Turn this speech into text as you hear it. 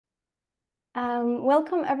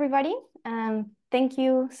Welcome, everybody. Thank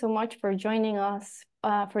you so much for joining us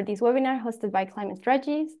for this webinar hosted by Climate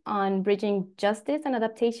Strategies on bridging justice and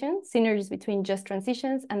adaptation, synergies between just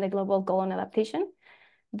transitions and the global goal on adaptation.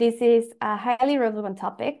 This is a highly relevant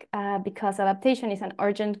topic because adaptation is an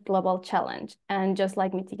urgent global challenge. And just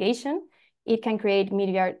like mitigation, it can create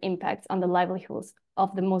immediate impacts on the livelihoods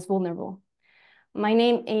of the most vulnerable. My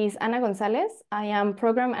name is Ana Gonzalez. I am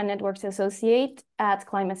Program and Networks Associate at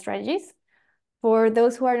Climate Strategies. For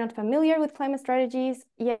those who are not familiar with Climate Strategies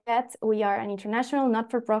yet, we are an international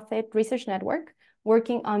not-for-profit research network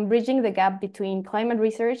working on bridging the gap between climate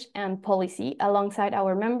research and policy alongside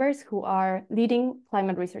our members who are leading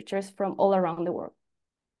climate researchers from all around the world.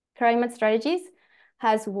 Climate Strategies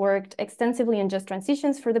has worked extensively in just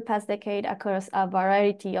transitions for the past decade across a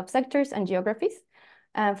variety of sectors and geographies.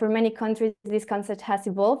 For many countries, this concept has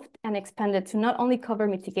evolved and expanded to not only cover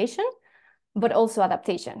mitigation, but also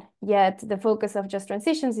adaptation. Yet the focus of just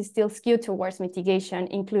transitions is still skewed towards mitigation,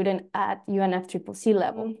 including at UNFCCC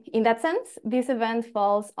level. In that sense, this event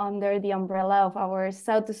falls under the umbrella of our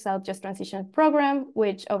South-to-South Just Transition program,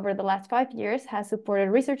 which over the last 5 years has supported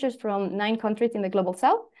researchers from 9 countries in the Global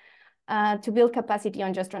South to build capacity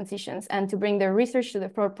on just transitions and to bring their research to the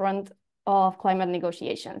forefront of climate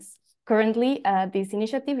negotiations. Currently, this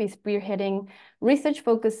initiative is spearheading research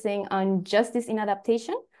focusing on justice in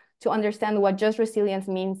adaptation, to understand what just resilience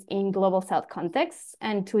means in Global South contexts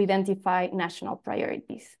and to identify national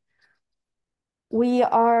priorities. We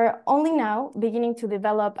are only now beginning to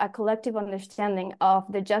develop a collective understanding of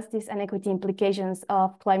the justice and equity implications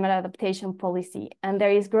of climate adaptation policy, and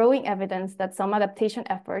there is growing evidence that some adaptation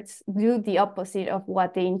efforts do the opposite of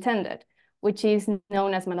what they intended, which is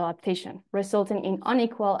known as maladaptation, resulting in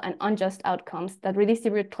unequal and unjust outcomes that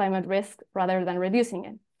redistribute climate risk rather than reducing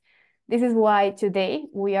it. This is why today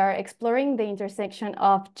we are exploring the intersection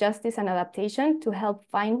of justice and adaptation to help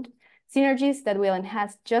find synergies that will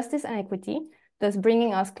enhance justice and equity, thus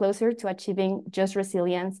bringing us closer to achieving just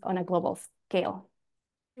resilience on a global scale.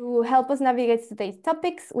 To help us navigate today's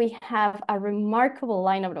topics, we have a remarkable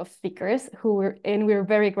lineup of speakers and we're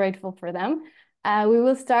very grateful for them. We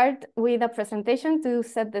will start with a presentation to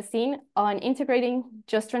set the scene on integrating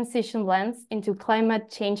just transition lens into climate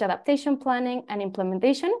change adaptation planning and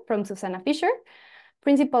implementation from Susanna Fisher,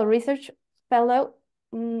 Principal Research Fellow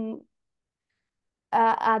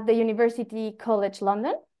at the University College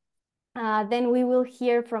London. Then we will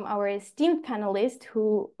hear from our esteemed panelists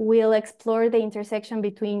who will explore the intersection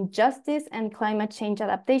between justice and climate change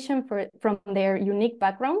adaptation from their unique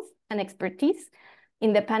backgrounds and expertise.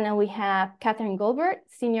 In the panel, we have Catherine Goldberg,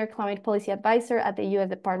 Senior Climate Policy Advisor at the U.S.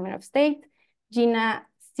 Department of State, Gina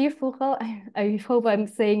Stiervogel, I hope I'm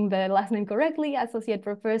saying the last name correctly, Associate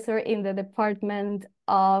Professor in the Department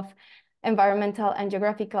of Environmental and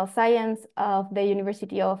Geographical Science of the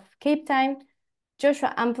University of Cape Town,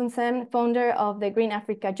 Joshua Amundsen, founder of the Green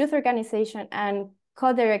Africa Youth Organization and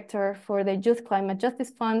co-director for the Youth Climate Justice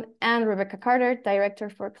Fund, and Rebecca Carter, Director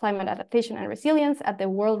for Climate Adaptation and Resilience at the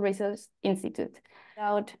World Resources Institute.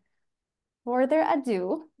 Without further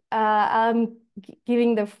ado, I'm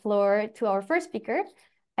giving the floor to our first speaker.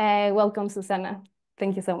 Welcome, Susanna.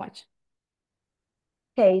 Thank you so much.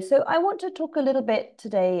 Okay, so I want to talk a little bit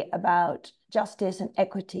today about justice and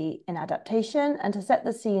equity in adaptation, and to set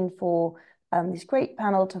the scene for this great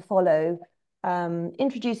panel to follow,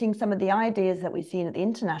 introducing some of the ideas that we've seen at the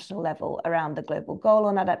international level around the global goal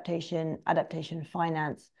on adaptation, adaptation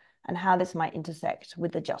finance, and how this might intersect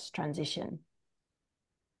with the just transition.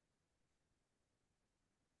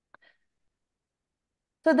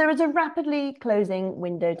 So there is a rapidly closing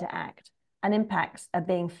window to act, and impacts are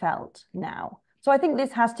being felt now. So I think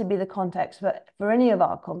this has to be the context for any of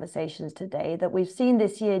our conversations today, that we've seen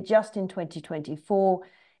this year, just in 2024,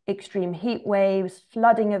 extreme heat waves,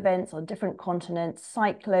 flooding events on different continents,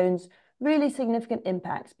 cyclones, really significant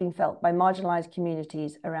impacts being felt by marginalized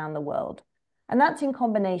communities around the world. And that's in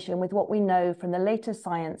combination with what we know from the latest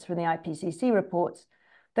science from the IPCC reports,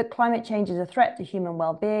 that climate change is a threat to human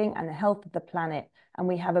well-being and the health of the planet, and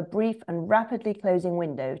we have a brief and rapidly closing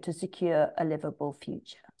window to secure a livable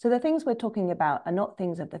future. So the things we're talking about are not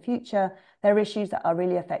things of the future, they're issues that are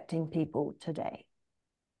really affecting people today.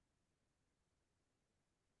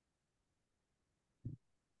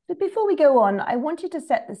 But before we go on, I want you to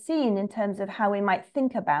set the scene in terms of how we might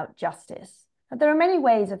think about justice. There are many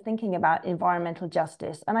ways of thinking about environmental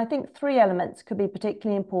justice, and I think 3 elements could be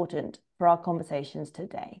particularly important for our conversations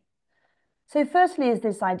today. So firstly is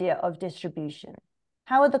this idea of distribution.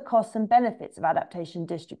 How are the costs and benefits of adaptation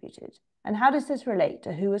distributed? And how does this relate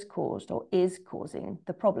to who has caused or is causing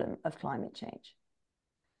the problem of climate change?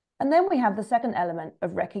 And then we have the second element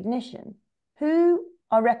of recognition. who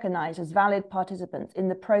are recognized as valid participants in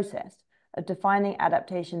the process of defining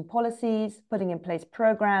adaptation policies, putting in place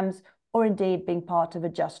programs, or indeed being part of a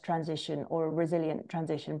just transition or a resilient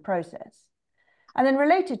transition process. And then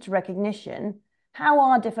related to recognition, how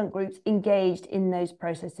are different groups engaged in those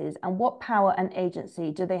processes, and what power and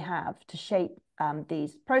agency do they have to shape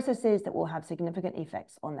these processes that will have significant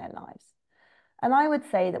effects on their lives? And I would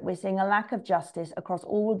say that we're seeing a lack of justice across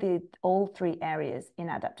all three areas in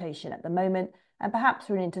adaptation at the moment, and perhaps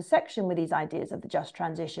through an intersection with these ideas of the just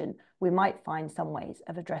transition, we might find some ways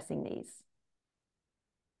of addressing these.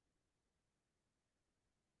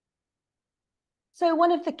 So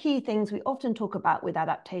one of the key things we often talk about with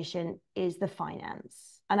adaptation is the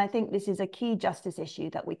finance. And I think this is a key justice issue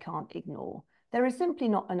that we can't ignore. There is simply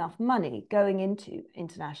not enough money going into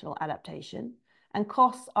international adaptation, and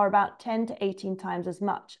costs are about 10 to 18 times as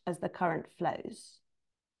much as the current flows.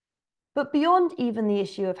 But beyond even the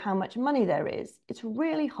issue of how much money there is, it's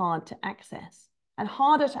really hard to access, and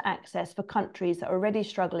harder to access for countries that are already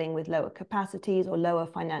struggling with lower capacities or lower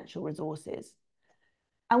financial resources.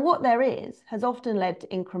 And what there is has often led to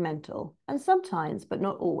incremental, and sometimes, but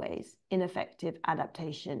not always, ineffective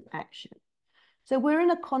adaptation action. So we're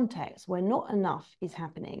in a context where not enough is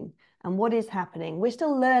happening, and what is happening, we're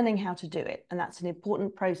still learning how to do it, and that's an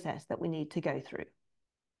important process that we need to go through.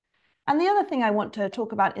 And the other thing I want to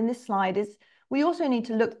talk about in this slide is we also need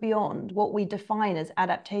to look beyond what we define as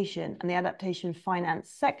adaptation and the adaptation finance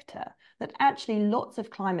sector, that actually lots of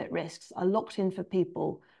climate risks are locked in for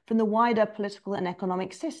people from the wider political and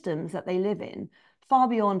economic systems that they live in, far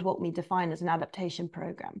beyond what we define as an adaptation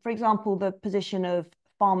program. For example, the position of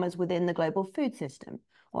farmers within the global food system,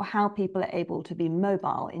 or how people are able to be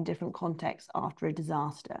mobile in different contexts after a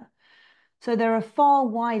disaster. So there are far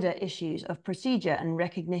wider issues of procedure and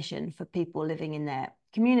recognition for people living in their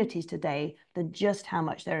communities today than just how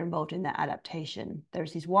much they're involved in their adaptation.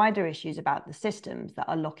 There's these wider issues about the systems that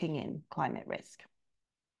are locking in climate risk.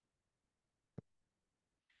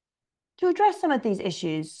 To address some of these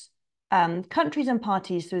issues, countries and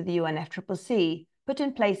parties through the UNFCCC put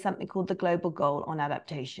in place something called the Global Goal on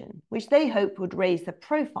Adaptation, which they hoped would raise the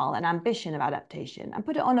profile and ambition of adaptation and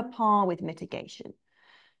put it on a par with mitigation,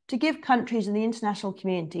 to give countries in the international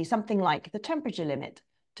community something like the temperature limit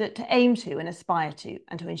to aim to and aspire to,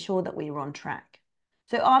 and to ensure that we were on track.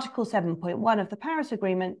 So Article 7.1 of the Paris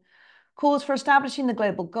Agreement calls for establishing the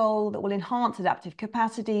global goal that will enhance adaptive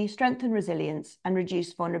capacity, strengthen resilience, and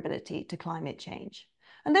reduce vulnerability to climate change.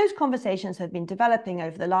 And those conversations have been developing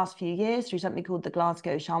over the last few years through something called the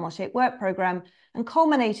Glasgow Sharm el-Sheikh Work Programme, and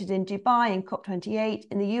culminated in Dubai in COP28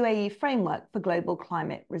 in the UAE Framework for Global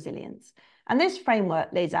Climate Resilience. And this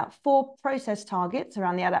framework lays out 4 process targets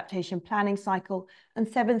around the adaptation planning cycle and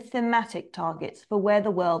 7 thematic targets for where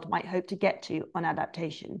the world might hope to get to on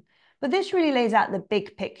adaptation. But this really lays out the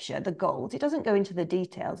big picture, the goals. It doesn't go into the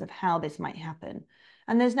details of how this might happen.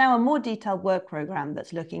 And there's now a more detailed work programme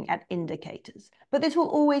that's looking at indicators. But this will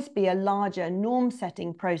always be a larger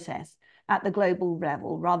norm-setting process at the global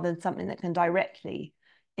level, rather than something that can directly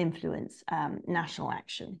influence national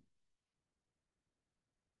action.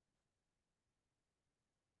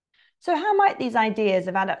 So how might these ideas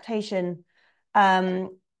of adaptation and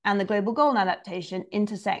the global goal on adaptation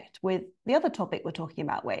intersect with the other topic we're talking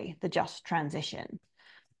about, the just transition?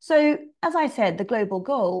 So, as I said, the global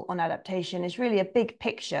goal on adaptation is really a big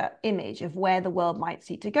picture image of where the world might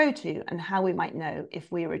seek to go to and how we might know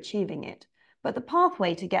if we are achieving it. But the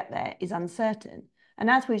pathway to get there is uncertain. And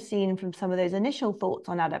as we've seen from some of those initial thoughts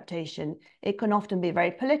on adaptation, it can often be very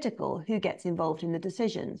political, who gets involved in the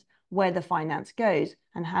decisions, where the finance goes,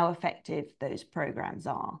 and how effective those programs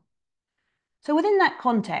are. So within that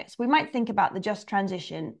context, we might think about the just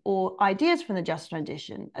transition, or ideas from the just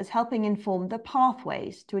transition, as helping inform the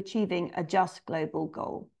pathways to achieving a just global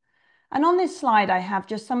goal. And on this slide, I have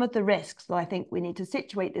just some of the risks that I think we need to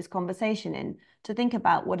situate this conversation in to think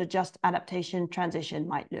about what a just adaptation transition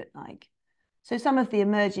might look like. So some of the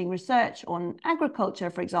emerging research on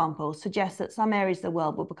agriculture, for example, suggests that some areas of the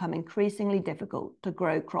world will become increasingly difficult to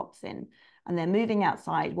grow crops in, and they're moving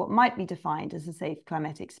outside what might be defined as a safe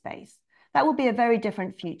climatic space. That will be a very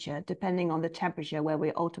different future depending on the temperature where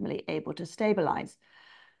we're ultimately able to stabilize.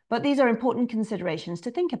 But these are important considerations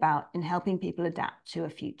to think about in helping people adapt to a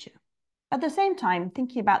future. At the same time,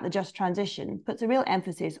 thinking about the just transition puts a real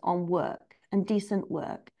emphasis on work and decent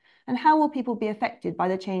work, and how will people be affected by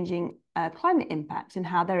the changing climate impacts and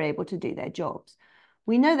how they're able to do their jobs.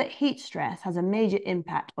 We know that heat stress has a major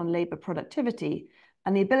impact on labour productivity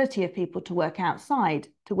and the ability of people to work outside,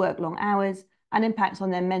 to work long hours, and impacts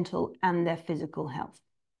on their mental and their physical health.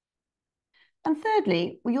 And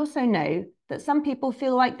thirdly, we also know that some people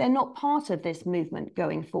feel like they're not part of this movement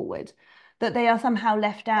going forward, that they are somehow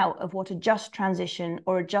left out of what a just transition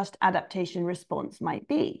or a just adaptation response might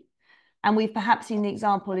be. And we've perhaps seen the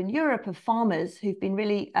example in Europe of farmers who've been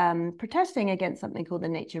really protesting against something called the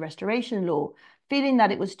nature restoration law, feeling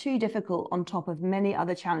that it was too difficult on top of many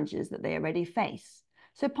other challenges that they already face.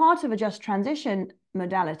 So part of a just transition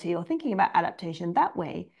modality, or thinking about adaptation that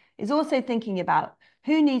way, is also thinking about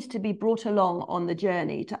who needs to be brought along on the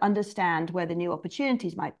journey to understand where the new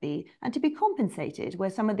opportunities might be and to be compensated where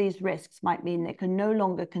some of these risks might mean they can no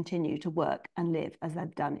longer continue to work and live as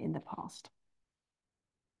they've done in the past.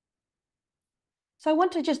 So I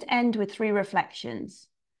want to just end with 3 reflections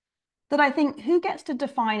that I think who gets to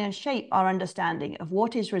define and shape our understanding of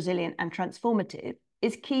what is resilient and transformative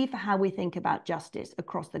is key for how we think about justice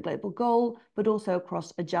across the global goal, but also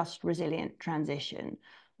across a just, resilient transition.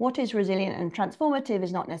 What is resilient and transformative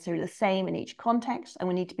is not necessarily the same in each context, and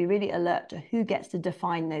we need to be really alert to who gets to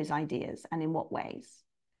define those ideas and in what ways.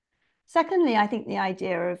 Secondly, I think the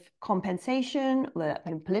idea of compensation,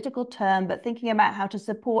 a political term, but thinking about how to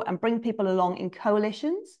support and bring people along in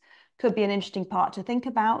coalitions could be an interesting part to think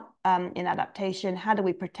about in adaptation. How do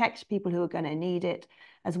we protect people who are going to need it,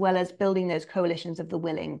 as well as building those coalitions of the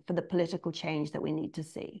willing for the political change that we need to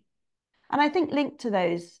see? And I think linked to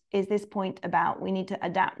those is this point about we need to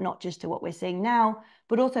adapt not just to what we're seeing now,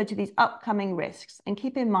 but also to these upcoming risks. And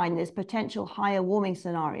keep in mind there's potential higher warming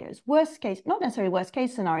scenarios, worst case, not necessarily worst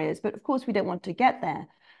case scenarios, but of course we don't want to get there.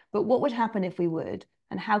 But what would happen if we would?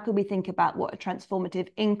 And how could we think about what a transformative,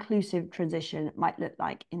 inclusive transition might look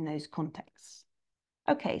like in those contexts?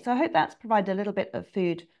 Okay, so I hope that's provided a little bit of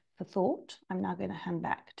food for thought. I'm now going to hand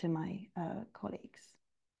back to my colleagues.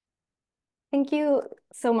 Thank you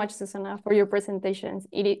so much, Susanna, for your presentations.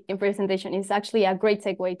 Presentation is actually a great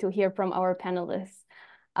segue to hear from our panelists.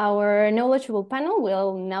 Our knowledgeable panel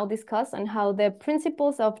will now discuss on how the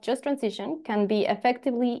principles of just transition can be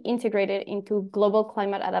effectively integrated into global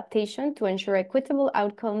climate adaptation to ensure equitable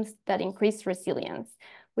outcomes that increase resilience.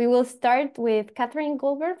 We will start with Catherine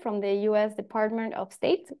Goldberg from the U.S. Department of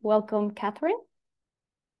State. Welcome, Catherine.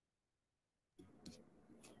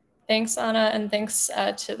 Thanks, Anna, and thanks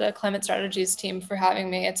to the Climate Strategies team for having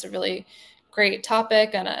me. It's a really great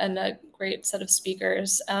topic and a great set of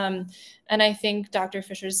speakers. And I think Dr.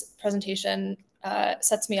 Fisher's presentation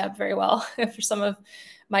sets me up very well for some of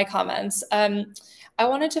my comments. I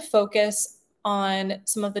wanted to focus on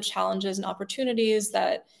some of the challenges and opportunities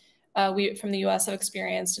that we from the US have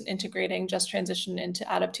experienced in integrating just transition into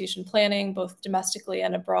adaptation planning, both domestically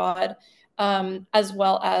and abroad. As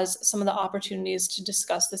well as some of the opportunities to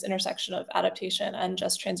discuss this intersection of adaptation and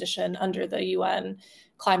just transition under the UN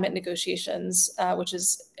climate negotiations, which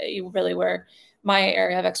is really where my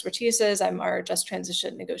area of expertise is. I'm our just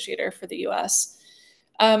transition negotiator for the US.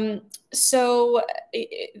 So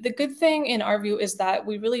the good thing in our view is that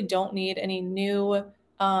we really don't need any new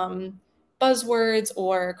buzzwords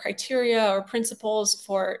or criteria or principles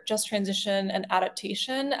for just transition and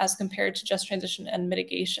adaptation as compared to just transition and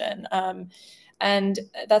mitigation. And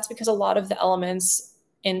that's because a lot of the elements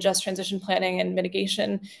in just transition planning and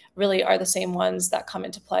mitigation really are the same ones that come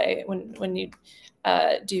into play when you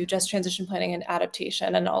do just transition planning and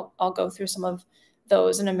adaptation. And I'll go through some of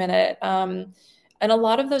those in a minute. And a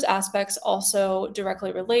lot of those aspects also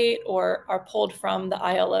directly relate or are pulled from the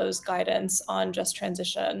ILO's guidance on just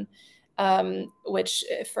transition, which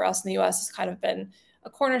for us in the US has kind of been a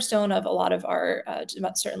cornerstone of a lot of our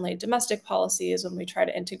certainly domestic policies when we try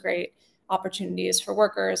to integrate opportunities for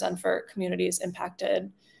workers and for communities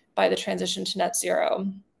impacted by the transition to net zero.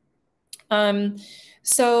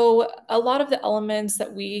 So a lot of the elements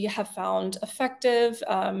that we have found effective,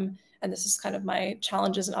 and this is kind of my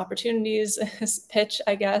challenges and opportunities pitch,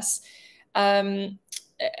 I guess. A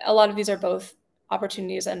lot of these are both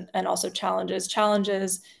opportunities and also challenges.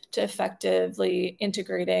 Challenges to effectively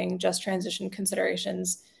integrating just transition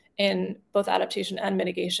considerations in both adaptation and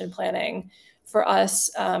mitigation planning. For us,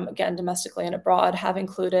 again, domestically and abroad, have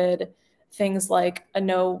included things like a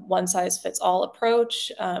no one-size-fits-all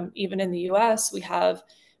approach. Even in the US, we have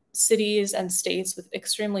cities and states with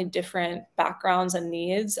extremely different backgrounds and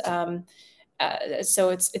needs. So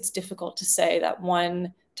it's difficult to say that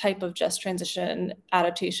one type of just transition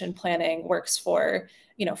adaptation planning works for,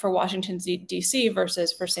 for Washington, D.C.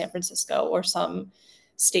 versus for San Francisco or some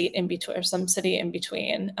state in between or some city in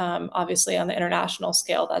between. Obviously, on the international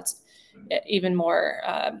scale, that's even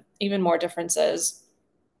more differences.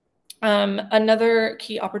 Another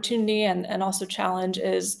key opportunity and also challenge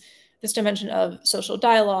is this dimension of social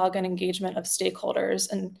dialogue and engagement of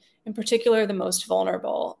stakeholders, and in particular, the most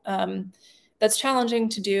vulnerable. that's challenging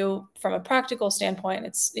to do from a practical standpoint.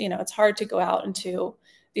 It's hard to go out into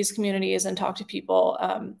these communities and talk to people.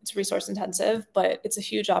 It's resource intensive, but it's a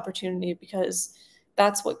huge opportunity because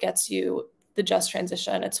that's what gets you the just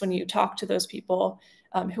transition. It's when you talk to those people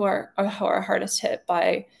who are hardest hit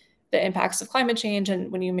by the impacts of climate change,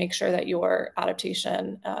 and when you make sure that your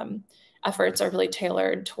adaptation efforts are really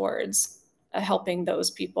tailored towards helping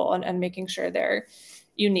those people and making sure their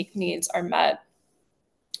unique needs are met.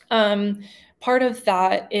 Part of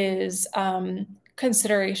that is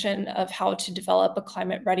consideration of how to develop a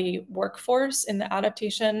climate-ready workforce in the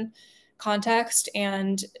adaptation context.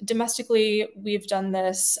 And domestically, we've done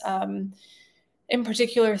this in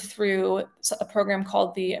particular through a program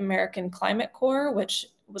called the American Climate Corps, which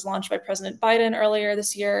was launched by President Biden earlier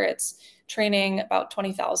this year. It's training about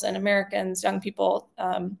 20,000 Americans, young people,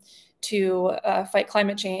 to fight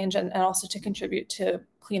climate change and also to contribute to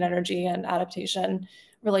clean energy and adaptation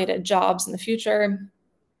related jobs in the future.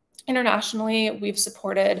 Internationally, we've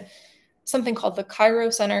supported something called the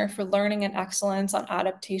Cairo Center for Learning and Excellence on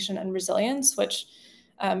Adaptation and Resilience, which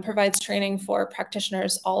provides training for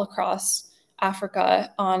practitioners all across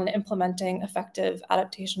Africa on implementing effective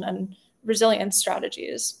adaptation and resilience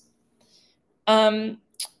strategies.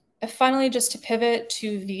 Finally, just to pivot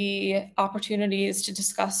to the opportunities to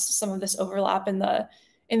discuss some of this overlap in the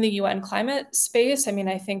UN climate space. I mean,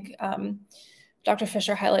 I think Dr.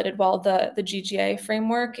 Fisher highlighted well the GGA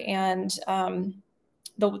framework, and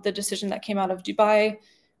the decision that came out of Dubai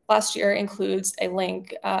last year includes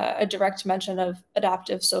a direct mention of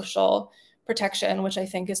adaptive social protection, which I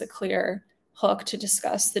think is a clear hook to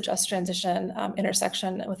discuss the just transition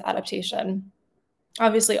intersection with adaptation.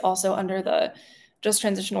 Obviously, also under the Just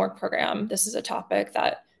Transition Work Program, this is a topic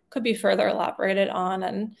that could be further elaborated on,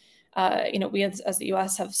 and we as the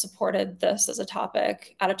U.S. have supported this as a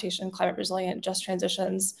topic, adaptation, climate resilient, just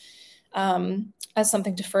transitions, as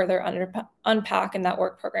something to further unpack in that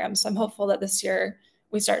work program. So I'm hopeful that this year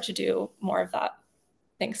we start to do more of that.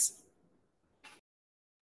 Thanks.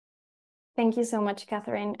 Thank you so much,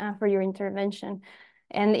 Catherine, for your intervention.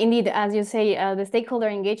 And indeed, as you say, the stakeholder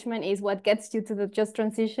engagement is what gets you to the just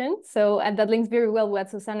transition. So that links very well with what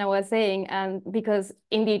Susanna was saying, because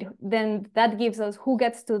indeed, then that gives us who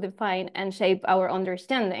gets to define and shape our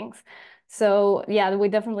understandings. So yeah, we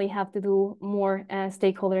definitely have to do more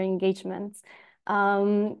stakeholder engagements.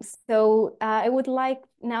 I would like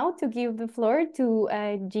now to give the floor to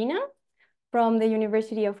Gina from the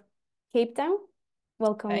University of Cape Town.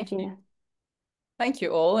 Welcome, Thank Gina. you. Thank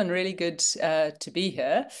you all, and really good to be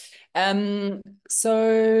here.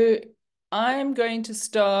 So I'm going to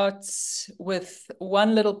start with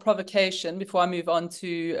one little provocation before I move on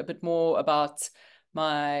to a bit more about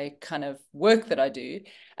my kind of work that I do.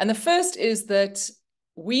 And the first is that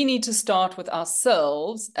we need to start with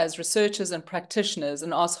ourselves as researchers and practitioners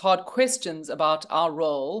and ask hard questions about our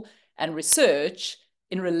role and research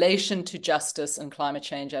in relation to justice and climate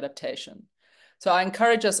change adaptation. So I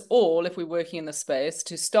encourage us all, if we're working in the space,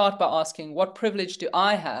 to start by asking, what privilege do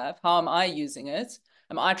I have? How am I using it?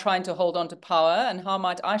 Am I trying to hold on to power? And how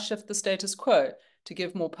might I shift the status quo to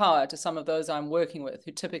give more power to some of those I'm working with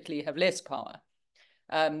who typically have less power?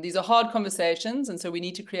 These are hard conversations, and so we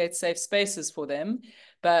need to create safe spaces for them,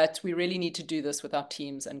 but we really need to do this with our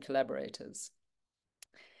teams and collaborators.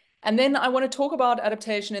 And then I want to talk about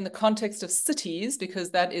adaptation in the context of cities, because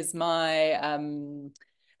that is my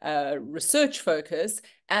research focus.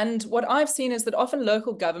 And what I've seen is that often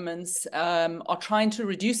local governments are trying to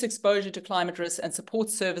reduce exposure to climate risks and support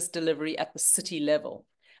service delivery at the city level.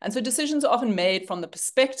 And so decisions are often made from the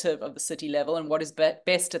perspective of the city level and what is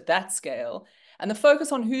best at that scale. And the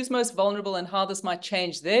focus on who's most vulnerable and how this might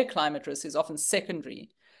change their climate risk is often secondary.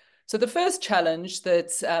 So the first challenge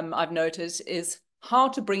that I've noticed is how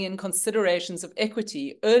to bring in considerations of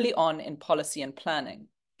equity early on in policy and planning.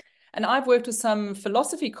 And I've worked with some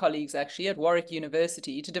philosophy colleagues actually at Warwick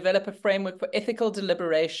University to develop a framework for ethical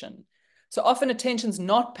deliberation. So often attention's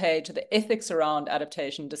not paid to the ethics around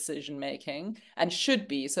adaptation decision-making, and should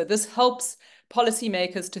be. So this helps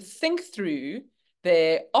policymakers to think through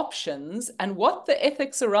their options and what the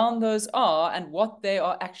ethics around those are and what they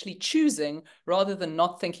are actually choosing, rather than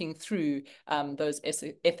not thinking through those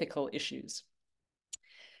ethical issues.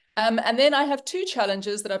 And then I have two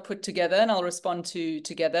challenges that I put together and I'll respond to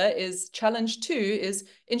together. Challenge 2 is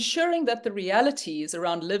ensuring that the realities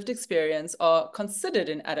around lived experience are considered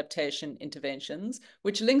in adaptation interventions,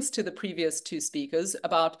 which links to the previous two speakers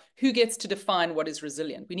about who gets to define what is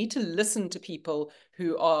resilient. We need to listen to people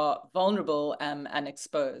who are vulnerable and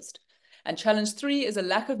exposed. And challenge 3 is a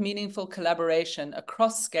lack of meaningful collaboration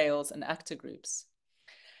across scales and actor groups.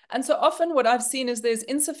 And so often what I've seen is there's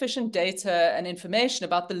insufficient data and information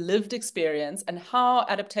about the lived experience and how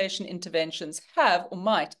adaptation interventions have or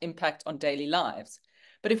might impact on daily lives.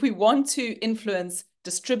 But if we want to influence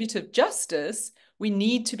distributive justice, we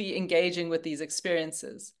need to be engaging with these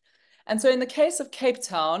experiences. And so in the case of Cape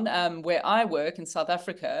Town, where I work in South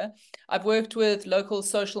Africa, I've worked with local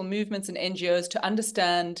social movements and NGOs to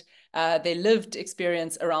understand their lived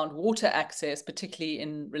experience around water access, particularly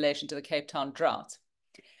in relation to the Cape Town drought.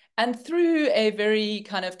 And through a very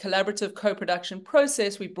kind of collaborative co-production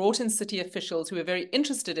process, we brought in city officials who were very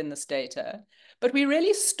interested in this data, but we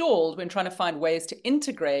really stalled when trying to find ways to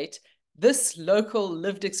integrate this local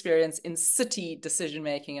lived experience in city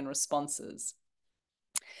decision-making and responses.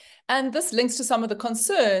 And this links to some of the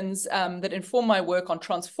concerns that inform my work on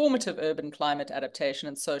transformative urban climate adaptation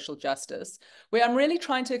and social justice, where I'm really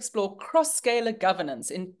trying to explore cross-scalar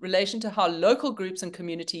governance in relation to how local groups and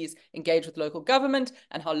communities engage with local government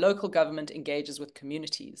and how local government engages with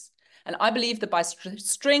communities. And I believe that by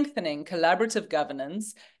strengthening collaborative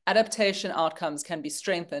governance, adaptation outcomes can be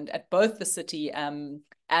strengthened at both the city and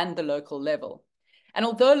the local level. And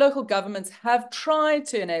although local governments have tried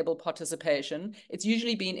to enable participation, it's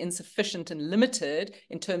usually been insufficient and limited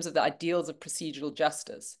in terms of the ideals of procedural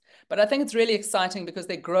justice. But I think it's really exciting because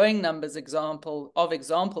they're growing numbers examples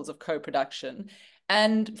of co-production.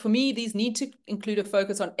 And for me, these need to include a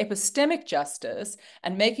focus on epistemic justice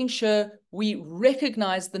and making sure we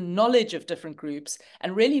recognize the knowledge of different groups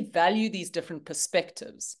and really value these different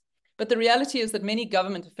perspectives. But the reality is that many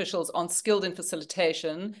government officials aren't skilled in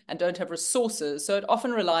facilitation and don't have resources, so it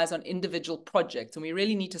often relies on individual projects, and we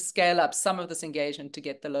really need to scale up some of this engagement to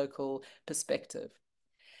get the local perspective.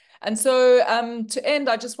 And so to end,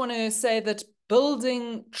 I just want to say that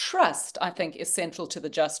building trust, I think, is central to the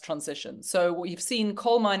just transition. So we've seen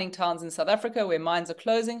coal mining towns in South Africa where mines are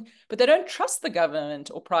closing, but they don't trust the government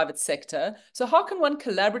or private sector. So how can one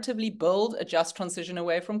collaboratively build a just transition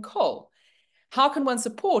away from coal? How can one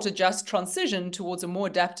support a just transition towards a more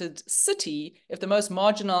adapted city if the most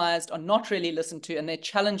marginalized are not really listened to and their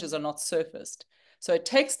challenges are not surfaced? So it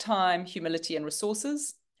takes time, humility, and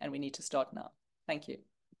resources, and we need to start now. Thank you.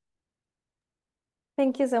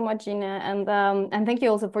 Thank you so much, Gina, and thank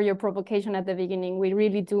you also for your provocation at the beginning. We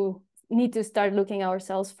really do need to start looking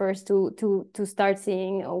ourselves first to start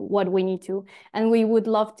seeing what we need to. And we would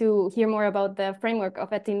love to hear more about the framework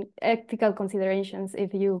of ethical considerations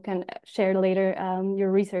if you can share later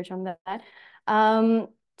your research on that.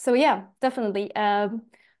 So yeah, definitely.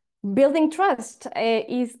 Building trust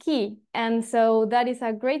is key. And so that is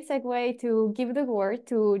a great segue to give the word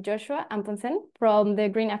to Joshua Amundsen from the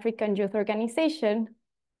Green African Youth Organization.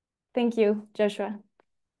 Thank you, Joshua.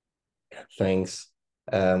 Thanks.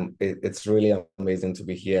 It's really amazing to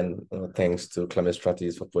be here, and thanks to Climate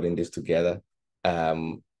Strategies for putting this together.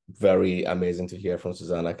 Very amazing to hear from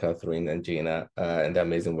Susanna, Catherine, and Gina, and the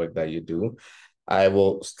amazing work that you do. I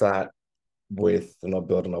will start with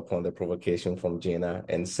building upon the provocation from Gina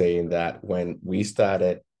and saying that when we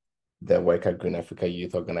started the work at Green Africa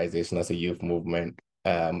Youth Organization as a youth movement,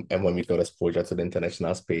 and when we got exposure to the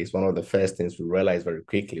international space, one of the first things we realized very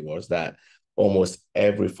quickly was that almost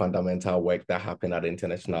every fundamental work that happened at the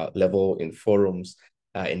international level, in forums,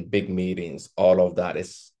 in big meetings, all of that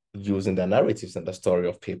is using the narratives and the story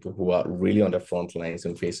of people who are really on the front lines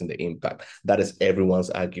and facing the impact. That is everyone's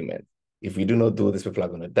argument. If we do not do this, people are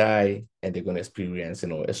going to die, and they're going to experience,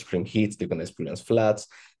 extreme heat, they're going to experience floods.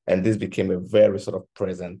 And this became a very sort of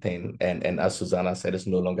present thing. And as Susanna said, it's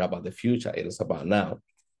no longer about the future, it is about now.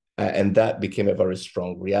 And that became a very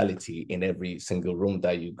strong reality in every single room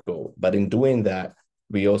that you go. But in doing that,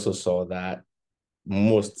 we also saw that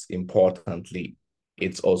most importantly,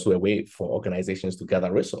 it's also a way for organizations to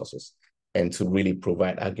gather resources and to really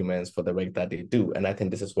provide arguments for the work that they do. And I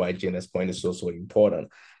think this is why Gina's point is so important.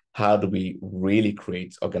 How do we really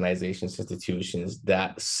create organizations, institutions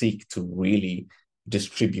that seek to really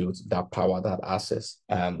distribute that power, that access?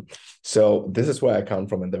 So this is where I come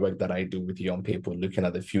from in the work that I do with young people, looking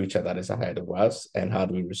at the future that is ahead of us and how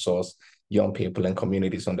do we resource young people and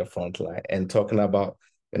communities on the front line, and talking about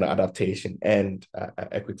adaptation and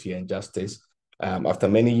equity and justice. After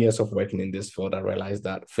many years of working in this field, I realized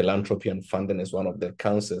that philanthropy and funding is one of the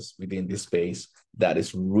cancers within this space that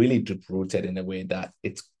is really deep-rooted in a way that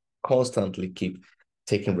it's constantly keep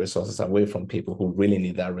taking resources away from people who really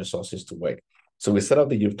need that resources to work. So we set up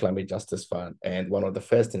the Youth Climate Justice Fund, and one of the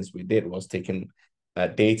first things we did was taking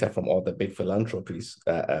data from all the big philanthropies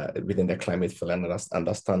within the climate field and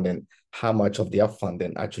understanding how much of their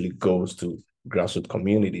funding actually goes to grassroots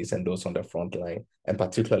communities and those on the front line, and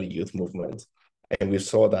particularly youth movements. And we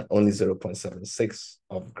saw that only 0.76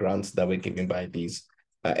 of grants that were given by these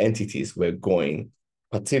entities were going,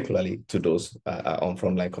 particularly to those on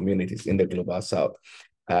frontline communities in the Global South.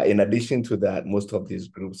 In addition to that, most of these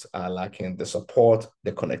groups are lacking the support,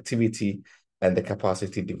 the connectivity, and the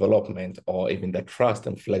capacity development, or even the trust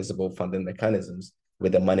and flexible funding mechanisms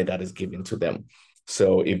with the money that is given to them.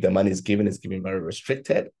 So if the money is given, it's given very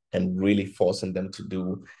restricted and really forcing them to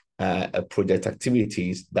do project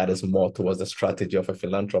activities that is more towards the strategy of a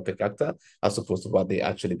philanthropic actor as opposed to what they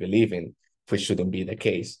actually believe in, which shouldn't be the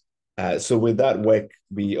case. So with that work,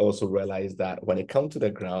 we also realized that when it comes to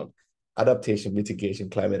the ground, adaptation,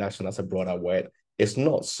 mitigation, climate action as a broader word, it's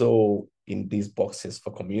not so in these boxes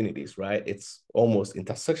for communities, right? It's almost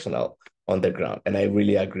intersectional on the ground. And I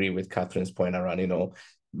really agree with Catherine's point around,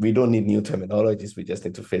 we don't need new terminologies. We just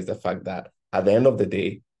need to face the fact that at the end of the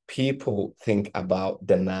day, people think about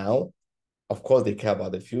the now. Of course, they care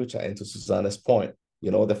about the future. And to Susanna's point,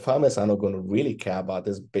 the farmers are not going to really care about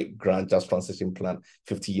this big grand just transition plan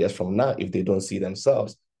 50 years from now if they don't see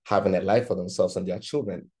themselves having a life for themselves and their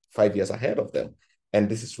children 5 years ahead of them. And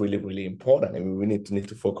this is really, really important. And we need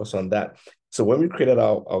to focus on that. So when we created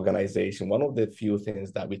our organization, one of the few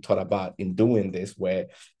things that we thought about in doing this were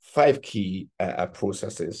 5 key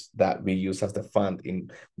processes that we use as the fund in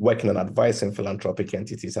working on advising philanthropic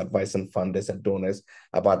entities, advising funders and donors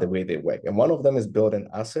about the way they work. And one of them is building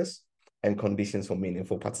access and conditions for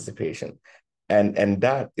meaningful participation. And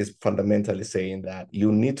that is fundamentally saying that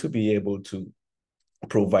you need to be able to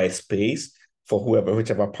provide space for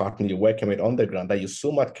whichever partner you're working with on the ground that you so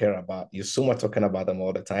much care about, you're so much talking about them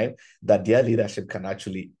all the time, that their leadership can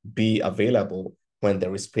actually be available when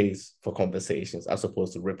there is space for conversations as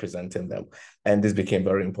opposed to representing them. And this became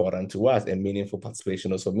very important to us. And meaningful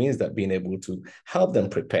participation also means that being able to help them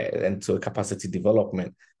prepare and so capacity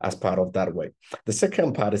development as part of that work. The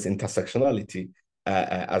second part is intersectionality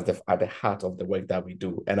at the heart of the work that we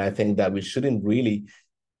do. And I think that we shouldn't really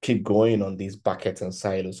keep going on these buckets and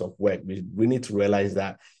silos of work. We need to realize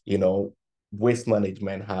that, waste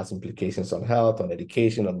management has implications on health, on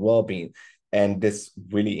education, on well-being. And this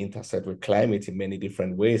really intersects with climate in many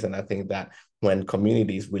different ways. And I think that when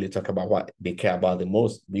communities really talk about what they care about the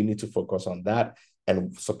most, we need to focus on that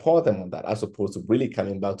and support them on that, as opposed to really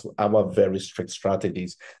coming back to our very strict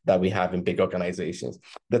strategies that we have in big organizations.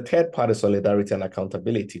 The third part is solidarity and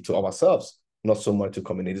accountability to ourselves, not so much to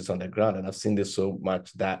communities on the ground. And I've seen this so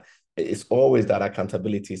much that it's always that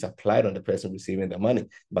accountability is applied on the person receiving the money,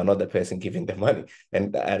 but not the person giving the money.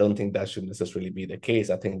 And I don't think that should necessarily be the case.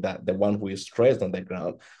 I think that the one who is stressed on the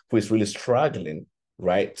ground, who is really struggling,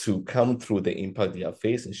 right, to come through the impact they are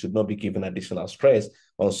facing, should not be given additional stress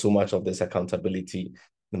on so much of this accountability,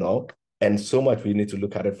 And so much we need to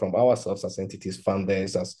look at it from ourselves as entities,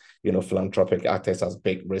 funders, as philanthropic actors, as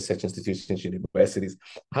big research institutions, universities.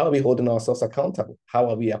 How are we holding ourselves accountable? How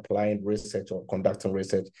are we applying research or conducting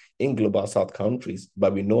research in Global South countries?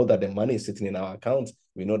 But we know that the money is sitting in our accounts.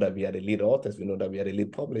 We know that we are the lead authors. We know that we are the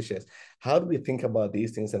lead publishers. How do we think about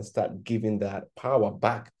these things and start giving that power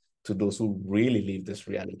back to those who really live this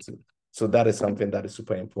reality? So that is something that is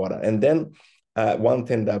super important. And then one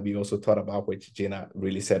thing that we also thought about, which Gina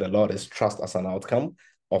really said a lot, is trust as an outcome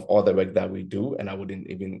of all the work that we do. And I wouldn't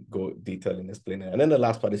even go detail in explaining it. And then the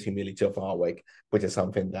last part is humility of our work, which is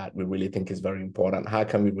something that we really think is very important. How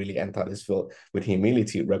can we really enter this field with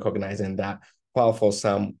humility, recognizing that while for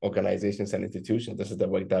some organizations and institutions, this is the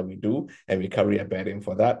work that we do, and we carry a burden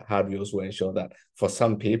for that, how do we also ensure that for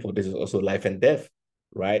some people, this is also life and death,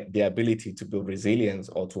 right? The ability to build resilience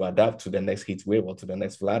or to adapt to the next heat wave or to the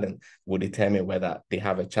next flooding will determine whether they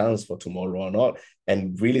have a chance for tomorrow or not.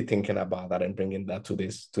 And really thinking about that and bringing that to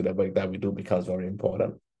the work that we do becomes very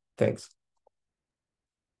important. Thanks.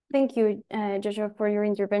 Thank you, Joshua, for your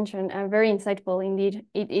intervention. Very insightful indeed.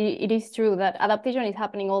 It is true that adaptation is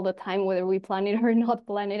happening all the time, whether we plan it or not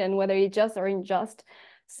plan it, and whether it's just or unjust.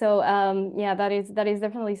 So yeah, that is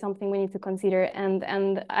definitely something we need to consider.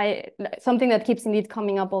 And something that keeps indeed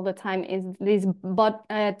coming up all the time is these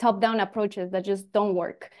top-down approaches that just don't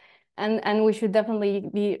work. And we should definitely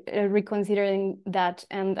be reconsidering that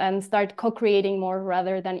and start co-creating more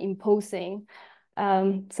rather than imposing.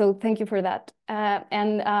 So thank you for that.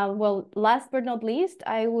 Well, last but not least,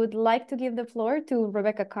 I would like to give the floor to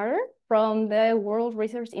Rebecca Carter from the World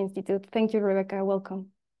Resource Institute. Thank you, Rebecca.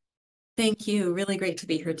 Welcome. Thank you. Really great to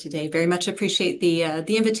be here today. Very much appreciate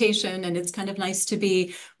the invitation, and it's kind of nice to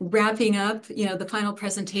be wrapping up, the final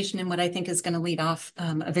presentation and what I think is going to lead off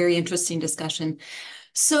a very interesting discussion.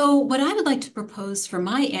 So what I would like to propose for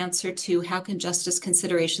my answer to how can justice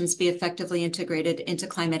considerations be effectively integrated into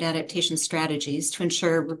climate adaptation strategies to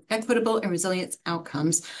ensure equitable and resilient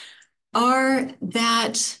outcomes are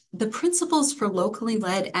that the principles for locally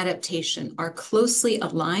led adaptation are closely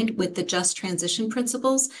aligned with the just transition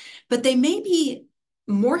principles, but they may be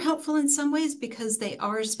more helpful in some ways because they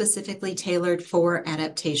are specifically tailored for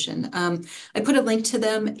adaptation. I put a link to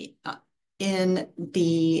them in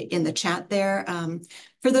the chat there.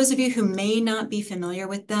 For those of you who may not be familiar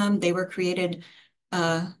with them, they were created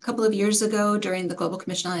a couple of years ago during the Global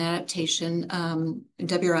Commission on Adaptation,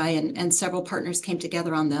 WRI, and several partners came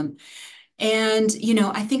together on them. And, you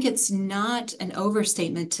know, I think it's not an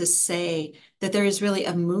overstatement to say that there is really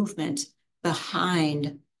a movement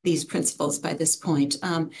behind these principles by this point,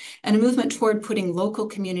 and a movement toward putting local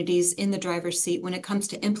communities in the driver's seat when it comes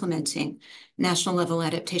to implementing national level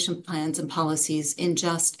adaptation plans and policies in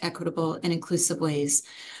just, equitable, and inclusive ways.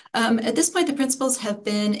 At this point, the principles have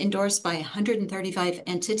been endorsed by 135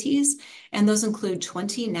 entities, and those include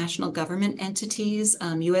 20 national government entities.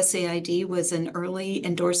 USAID was an early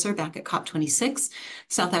endorser back at COP26.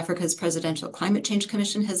 South Africa's Presidential Climate Change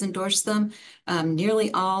Commission has endorsed them.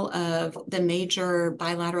 Nearly all of the major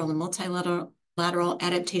bilateral and multilateral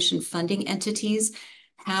adaptation funding entities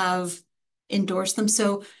have endorsed them.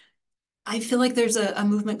 So I feel like there's a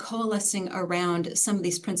movement coalescing around some of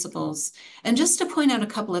these principles. And just to point out a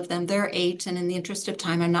couple of them, there are 8, and in the interest of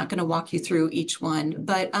time, I'm not going to walk you through each one.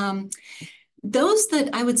 But those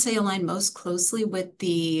that I would say align most closely with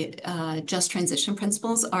the just transition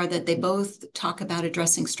principles are that they both talk about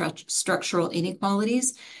addressing structural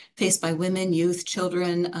inequalities faced by women, youth,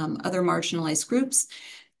 children, other marginalized groups.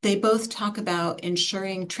 They both talk about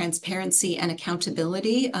ensuring transparency and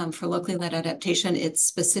accountability for locally led adaptation. It's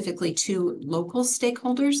specifically to local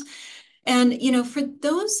stakeholders. And, you know, for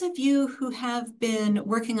those of you who have been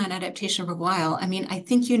working on adaptation for a while, I mean, I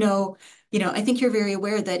think I think you're very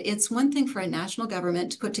aware that it's one thing for a national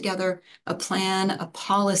government to put together a plan, a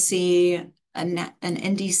policy, an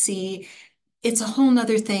NDC. It's a whole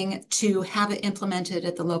nother thing to have it implemented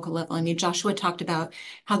at the local level. I mean, Joshua talked about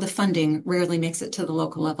how the funding rarely makes it to the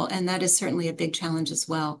local level, and that is certainly a big challenge as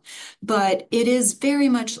well. But it is very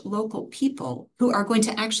much local people who are going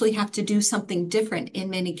to actually have to do something different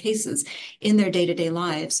in many cases in their day-to-day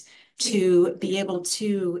lives to be able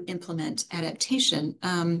to implement adaptation.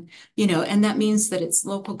 You know, and that means that it's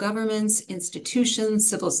local governments, institutions,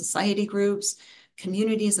 civil society groups,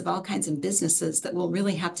 communities of all kinds of businesses that will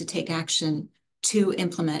really have to take action to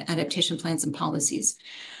implement adaptation plans and policies.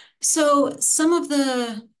 So some of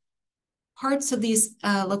the parts of these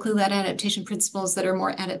locally led adaptation principles that are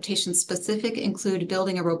more adaptation specific include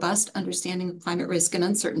building a robust understanding of climate risk and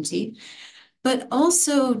uncertainty, but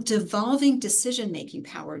also devolving decision-making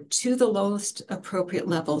power to the lowest appropriate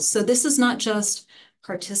levels. So this is not just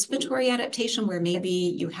participatory adaptation where maybe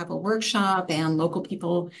you have a workshop and local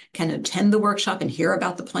people can attend the workshop and hear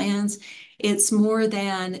about the plans. It's more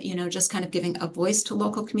than, you know, just kind of giving a voice to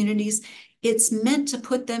local communities. It's meant to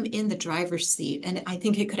put them in the driver's seat. And I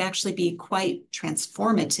think it could actually be quite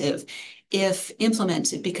transformative if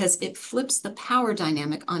implemented, because it flips the power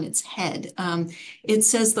dynamic on its head. It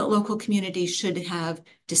says that local communities should have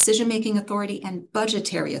decision-making authority and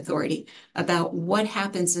budgetary authority about what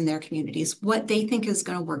happens in their communities, what they think is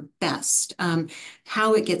going to work best,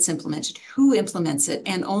 how it gets implemented, who implements it,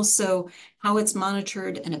 and also how it's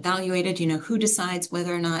monitored and evaluated, you know, who decides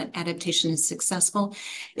whether or not adaptation is successful.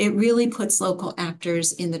 It really puts local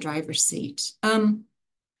actors in the driver's seat.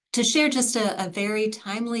 To share just a very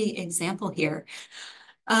timely example here,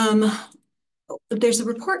 there's a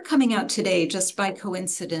report coming out today, just by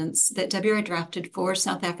coincidence, that WRI drafted for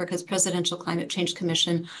South Africa's Presidential Climate Change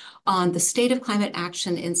Commission on the state of climate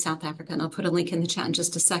action in South Africa. And I'll put a link in the chat in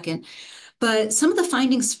just a second. But some of the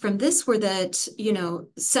findings from this were that, you know,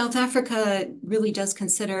 South Africa really does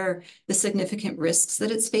consider the significant risks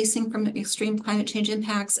that it's facing from extreme climate change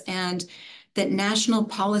impacts, and that national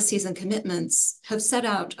policies and commitments have set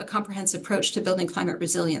out a comprehensive approach to building climate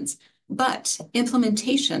resilience. But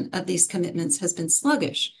implementation of these commitments has been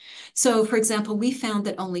sluggish. So, for example, we found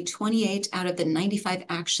that only 28 out of the 95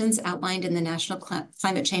 actions outlined in the National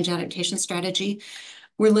Climate Change Adaptation Strategy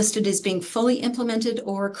were listed as being fully implemented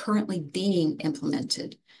or currently being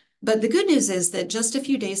implemented. But the good news is that just a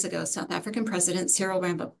few days ago, South African President Cyril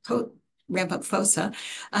Ramaphosa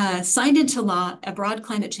signed into law a broad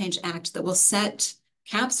climate change act that will set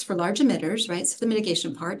caps for large emitters, right? So the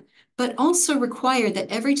mitigation part, but also require that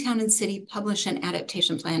every town and city publish an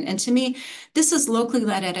adaptation plan. And to me, this is locally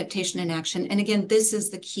led adaptation in action. And again, this is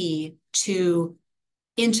the key to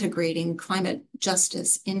integrating climate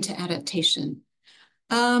justice into adaptation.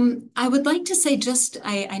 I would like to say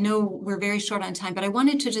I know we're very short on time, but I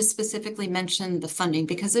wanted to just specifically mention the funding,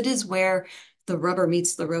 because it is where the rubber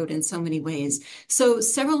meets the road in so many ways. So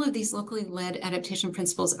several of these locally led adaptation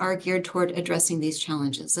principles are geared toward addressing these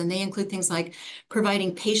challenges. And they include things like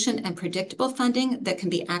providing patient and predictable funding that can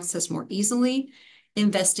be accessed more easily,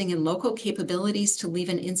 investing in local capabilities to leave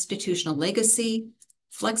an institutional legacy,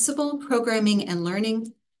 flexible programming and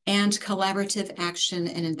learning, and collaborative action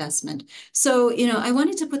and investment. So, I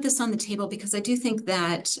wanted to put this on the table because I do think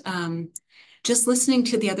that just listening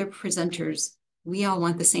to the other presenters, we all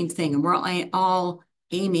want the same thing, and we're all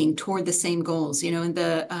aiming toward the same goals.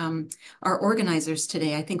 And our organizers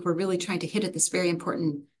today, I think we're really trying to hit at this very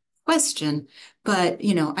important question. But,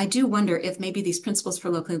 I do wonder if maybe these principles for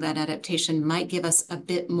locally led adaptation might give us a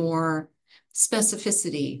bit more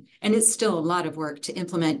specificity. And it's still a lot of work to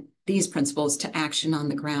implement these principles to action on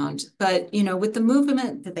the ground. But, with the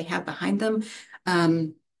movement that they have behind them,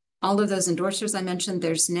 all of those endorsers I mentioned,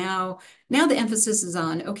 there's now the emphasis is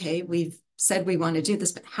on, okay, we've said we want to do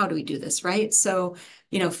this, but how do we do this, right? So,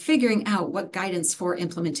 figuring out what guidance for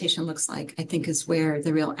implementation looks like, I think is where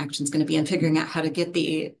the real action is going to be, and figuring out how to get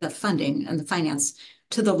the funding and the finance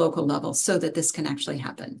to the local level so that this can actually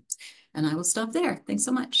happen. And I will stop there. Thanks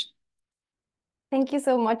so much. Thank you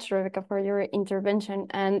so much, Rebecca, for your intervention.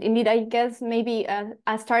 And indeed, I guess maybe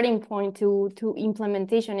a starting point to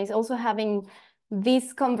implementation is also having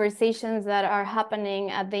these conversations that are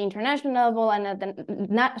happening at the international level and at the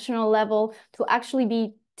national level to actually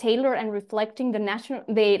be tailored and reflecting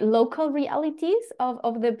the local realities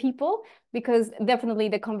of the people, because definitely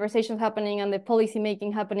the conversations happening and the policy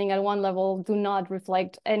making happening at one level do not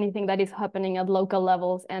reflect anything that is happening at local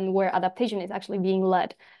levels and where adaptation is actually being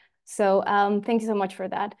led. So thank you so much for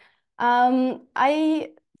that. I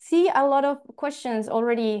see a lot of questions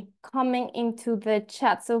already coming into the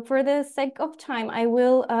chat. So for the sake of time, I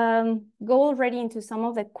will go already into some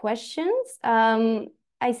of the questions.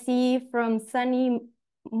 I see from Sunny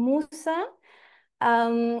Musa,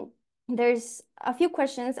 there's a few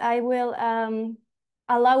questions. I will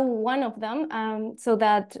allow one of them so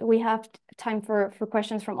that we have time for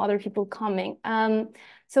questions from other people coming.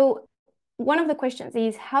 So one of the questions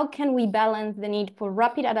is, how can we balance the need for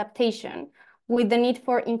rapid adaptation with the need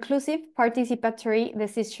for inclusive, participatory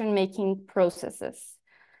decision-making processes?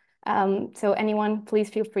 So anyone, please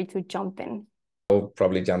feel free to jump in. I'll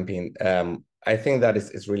probably jump in. I think that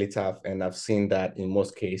it's really tough, and I've seen that in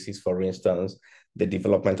most cases. For instance, the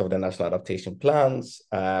development of the national adaptation plans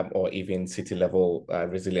or even city-level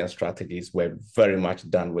resilience strategies were very much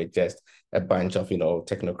done with just a bunch of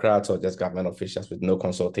technocrats or just government officials with no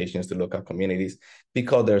consultations to local communities,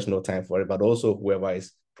 because there's no time for it. But also whoever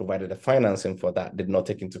is provided the financing for that did not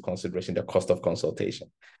take into consideration the cost of consultation,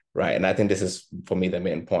 right? And I think this is, for me, the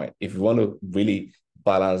main point. If you want to really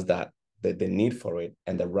balance that, the need for it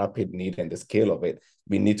and the rapid need and the scale of it,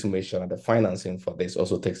 we need to make sure that the financing for this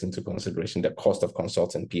also takes into consideration the cost of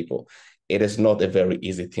consulting people. It is not a very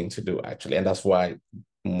easy thing to do, actually. And that's why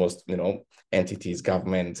most, entities,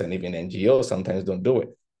 governments, and even NGOs sometimes don't do it,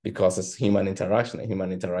 because it's human interaction, and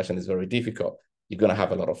human interaction is very difficult. You're going to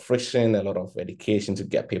have a lot of friction, a lot of education to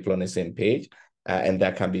get people on the same page, and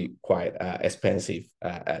that can be quite expensive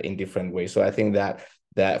in different ways. So I think that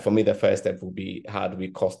for me, the first step will be, how do we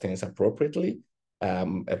cost things appropriately,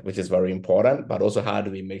 which is very important, but also how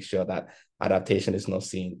do we make sure that adaptation is not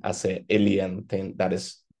seen as an alien thing that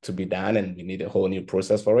is to be done and we need a whole new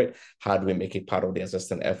process for it? How do we make it part of the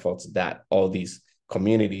existing efforts that all these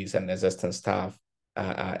communities and existing staff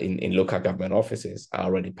in local government offices are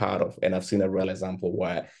already part of? And I've seen a real example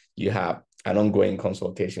where you have an ongoing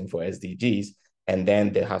consultation for SDGs, and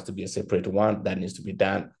then there has to be a separate one that needs to be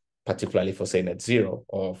done, particularly for, say, net zero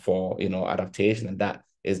or for, adaptation. And that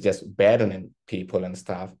is just burdening people and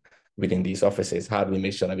staff within these offices. How do we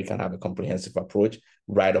make sure that we can have a comprehensive approach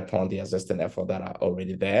right upon the existing effort that are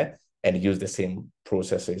already there, and use the same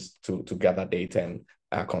processes to gather data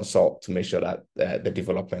and consult to make sure that the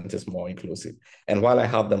development is more inclusive? And while I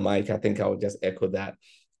have the mic, I think I would just echo that.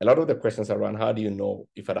 A lot of the questions around how do you know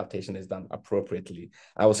if adaptation is done appropriately,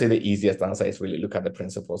 I would say the easiest answer is really look at the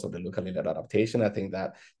principles of the locally led adaptation. I think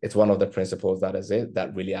that it's one of the principles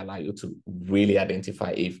that really allow you to really identify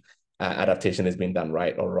if adaptation is being done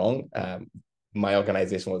right or wrong. My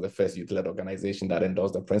organization was the first youth-led organization that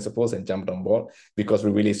endorsed the principles and jumped on board, because we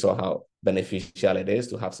really saw how beneficial it is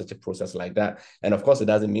to have such a process like that. And of course, it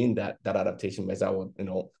doesn't mean that adaptation measure would,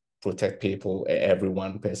 protect people,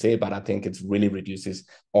 everyone per se, but I think it really reduces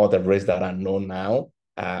all the risks that are known now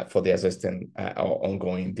for the existing or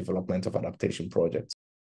ongoing development of adaptation projects.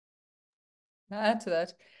 I'll add to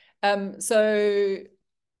that. So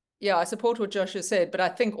yeah, I support what Joshua said, but I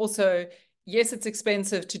think also, yes, it's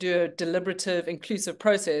expensive to do a deliberative, inclusive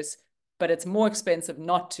process, but it's more expensive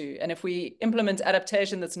not to. And if we implement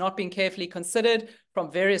adaptation that's not been carefully considered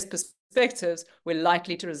from various perspectives, we're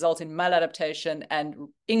likely to result in maladaptation and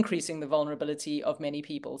increasing the vulnerability of many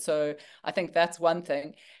people. So I think that's one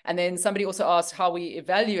thing. And then somebody also asked how we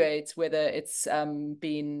evaluate whether it's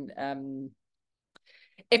been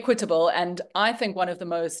equitable. And I think one of the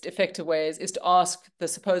most effective ways is to ask the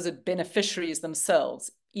supposed beneficiaries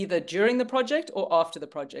themselves, either during the project or after the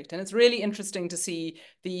project. And it's really interesting to see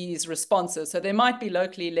these responses. So there might be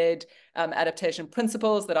locally led adaptation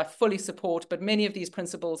principles that I fully support, but many of these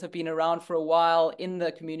principles have been around for a while in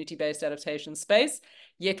the community-based adaptation space.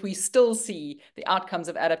 Yet we still see the outcomes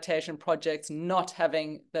of adaptation projects not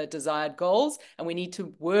having the desired goals. And we need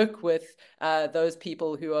to work with those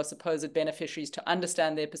people who are supposed beneficiaries to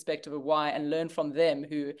understand their perspective of why and learn from them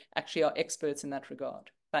who actually are experts in that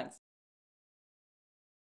regard. Thanks.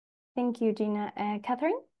 Thank you, Gina.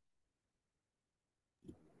 Catherine?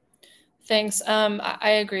 Thanks. I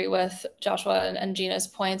agree with Joshua and Gina's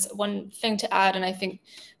points. One thing to add, and I think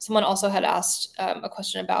someone also had asked a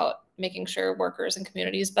question about making sure workers and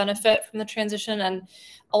communities benefit from the transition. And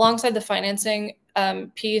alongside the financing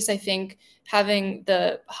piece, I think having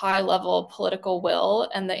the high level political will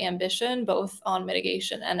and the ambition, both on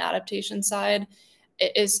mitigation and adaptation side,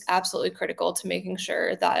 is absolutely critical to making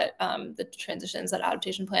sure that the transitions, that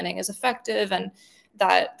adaptation planning is effective and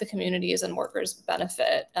that the communities and workers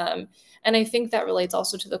benefit. And I think that relates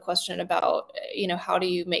also to the question about, how do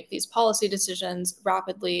you make these policy decisions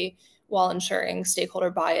rapidly while ensuring stakeholder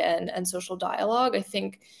buy-in and social dialogue? I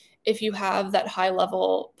think if you have that high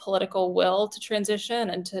level political will to transition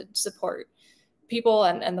and to support people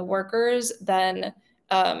and the workers, then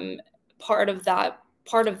part of that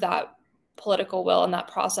political will in that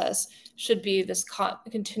process should be this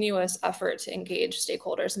continuous effort to engage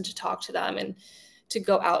stakeholders and to talk to them and to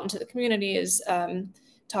go out into the communities,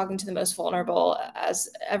 talking to the most vulnerable. As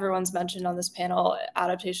everyone's mentioned on this panel,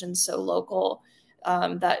 adaptation is so local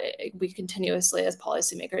that we continuously, as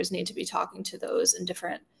policymakers, need to be talking to those in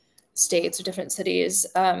different states or different cities.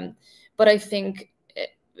 But I think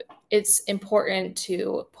it's important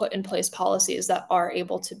to put in place policies that are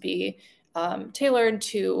able to be tailored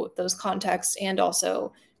to those contexts and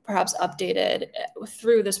also perhaps updated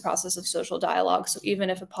through this process of social dialogue. So even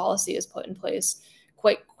if a policy is put in place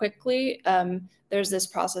quite quickly, there's this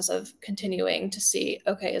process of continuing to see,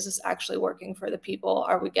 okay, is this actually working for the people?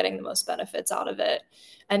 Are we getting the most benefits out of it?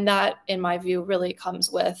 And that, in my view, really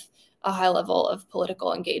comes with a high level of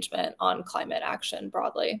political engagement on climate action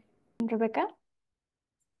broadly. Rebecca?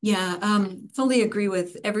 Yeah, fully agree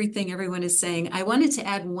with everything everyone is saying. I wanted to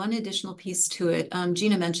add one additional piece to it.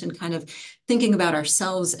 Gina mentioned kind of thinking about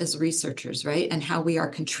ourselves as researchers, right? And how we are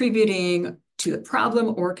contributing to a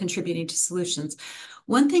problem or contributing to solutions.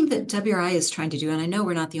 One thing that WRI is trying to do, and I know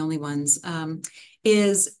we're not the only ones,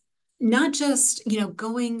 is not just,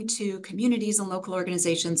 going to communities and local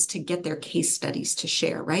organizations to get their case studies to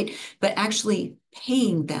share, right? But actually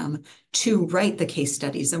paying them to write the case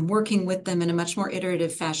studies and working with them in a much more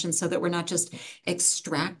iterative fashion so that we're not just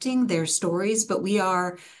extracting their stories, but we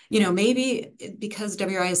are, maybe because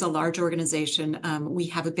WRI is a large organization, we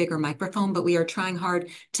have a bigger microphone, but we are trying hard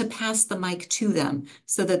to pass the mic to them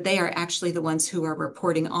so that they are actually the ones who are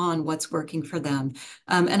reporting on what's working for them,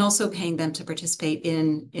 and also paying them to participate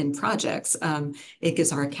in projects. It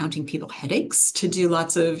gives our accounting people headaches to do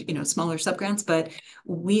lots of, smaller subgrants, but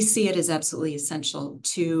we see it as absolutely essential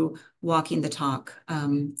to walking the talk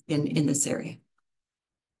in this area.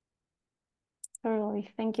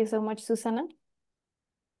 Totally. Thank you so much, Susanna.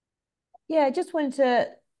 Yeah, I just wanted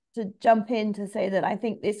to jump in to say that I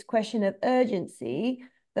think this question of urgency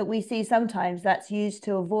that we see sometimes, that's used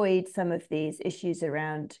to avoid some of these issues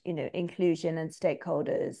around, inclusion and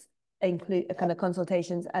stakeholders, kind of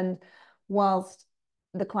consultations. And whilst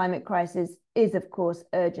the climate crisis is, of course,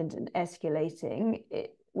 urgent and escalating,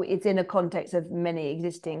 it's in a context of many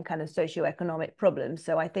existing kind of socioeconomic problems.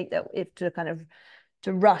 So I think that if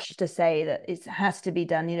to rush to say that it has to be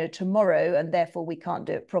done, tomorrow, and therefore we can't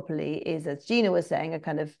do it properly, is, as Gina was saying, a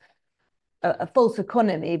kind of a false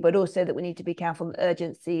economy, but also that we need to be careful that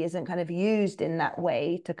urgency isn't kind of used in that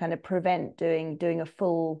way to kind of prevent doing a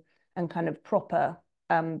full and kind of proper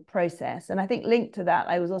process. And I think linked to that,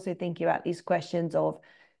 I was also thinking about these questions of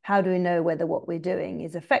how do we know whether what we're doing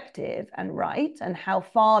is effective and right, and how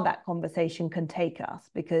far that conversation can take us,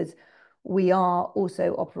 because we are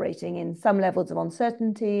also operating in some levels of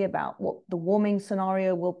uncertainty about what the warming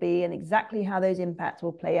scenario will be and exactly how those impacts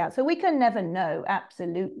will play out. So we can never know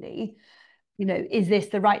absolutely, is this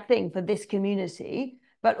the right thing for this community?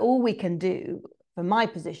 But all we can do for my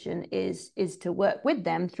position is to work with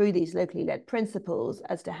them through these locally led principles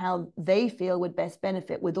as to how they feel would best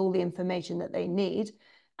benefit with all the information that they need,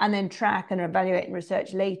 and then track and evaluate and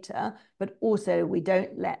research later. But also we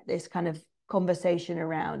don't let this kind of conversation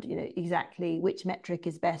around, you know, exactly which metric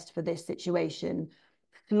is best for this situation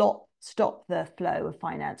stop the flow of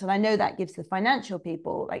finance. And I know that gives the financial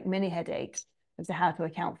people like many headaches as to how to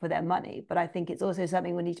account for their money, but I think it's also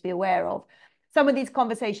something we need to be aware of. Some of these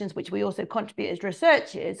conversations, which we also contribute as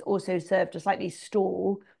researchers, also serve to slightly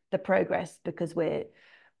stall the progress, because we're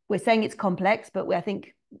saying it's complex, but I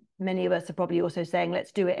think many of us are probably also saying,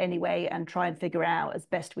 let's do it anyway and try and figure out as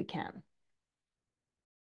best we can.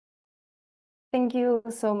 Thank you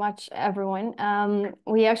so much, everyone.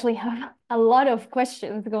 We actually have a lot of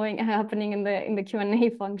questions happening in the Q&A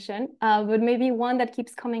function, but maybe one that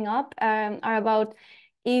keeps coming up are about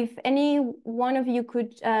if any one of you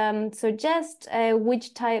could suggest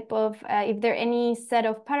which type of, if there are any set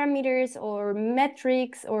of parameters or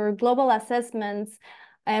metrics or global assessments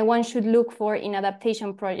one should look for in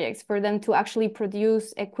adaptation projects for them to actually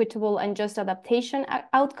produce equitable and just adaptation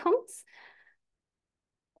outcomes.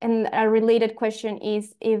 And a related question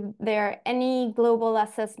is if there are any global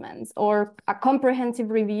assessments or a comprehensive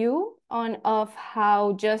review of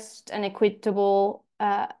how just and equitable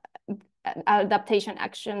adaptation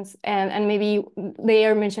actions, and maybe they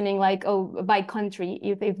are mentioning like, oh, by country,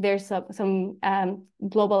 if there's some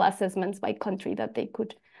global assessments by country that they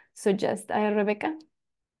could suggest. Rebecca?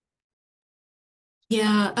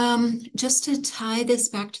 Yeah, just to tie this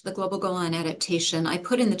back to the global goal on adaptation, I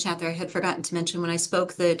put in the chat there, I had forgotten to mention when I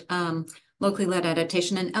spoke that locally led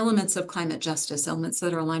adaptation and elements of climate justice, elements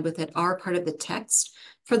that are aligned with it, are part of the text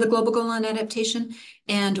for the global goal on adaptation.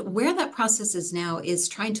 And where that process is now is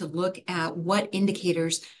trying to look at what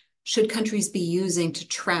indicators should countries be using to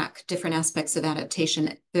track different aspects of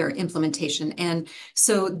adaptation, their implementation. And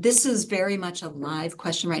so this is very much a live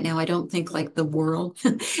question right now. I don't think like the world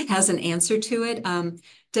has an answer to it.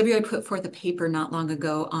 WI put forth a paper not long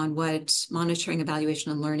ago on what monitoring,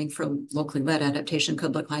 evaluation, and learning from locally led adaptation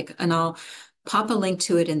could look like. And I'll pop a link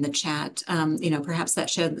to it in the chat. You know, perhaps that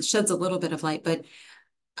sheds a little bit of light, but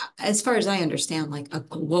as far as I understand, like a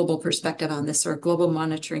global perspective on this or a global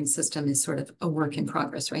monitoring system is sort of a work in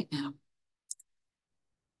progress right now.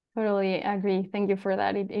 Totally agree. Thank you for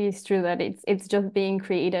that. It is true that it's just being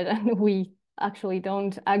created, and we actually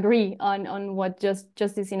don't agree on what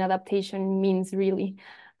justice in adaptation means really.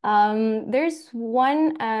 There's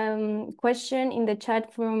one question in the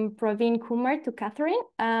chat from Praveen Kumar to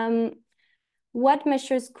Catherine. What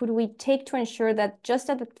measures could we take to ensure that just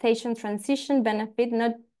adaptation transition benefit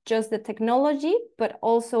not just the technology, but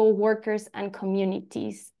also workers and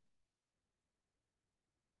communities?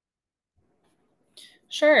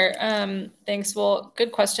 Sure. Thanks. Well,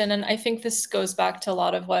 good question. And I think this goes back to a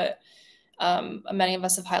lot of what many of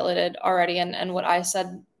us have highlighted already, and what I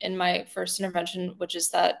said in my first intervention, which is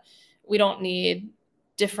that we don't need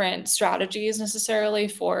different strategies necessarily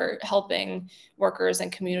for helping workers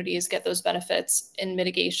and communities get those benefits in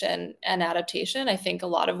mitigation and adaptation. I think a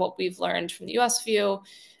lot of what we've learned from the US view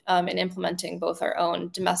in implementing both our own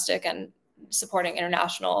domestic and supporting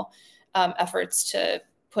international efforts to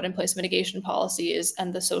put in place mitigation policies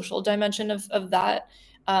and the social dimension of that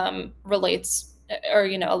relates, or,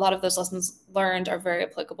 you know, a lot of those lessons learned are very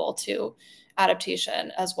applicable to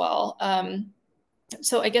adaptation as well.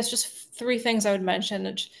 So I guess just three things I would mention,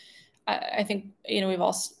 which I think, you know, we've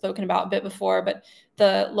all spoken about a bit before, but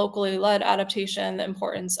the locally led adaptation, the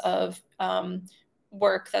importance of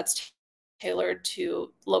work that's tailored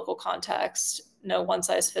to local context, no one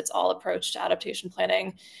size fits all approach to adaptation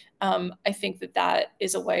planning. I think that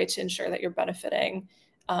is a way to ensure that you're benefiting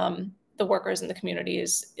the workers in the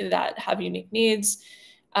communities that have unique needs.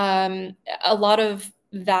 A lot of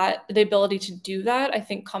that, the ability to do that, I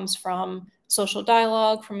think comes from social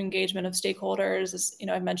dialogue, from engagement of stakeholders. As you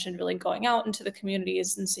know, I mentioned really going out into the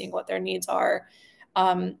communities and seeing what their needs are.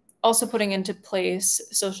 Also putting into place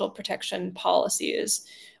social protection policies,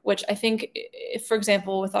 which I think, if, for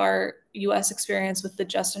example, with our US experience with the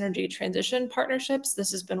Just Energy Transition partnerships,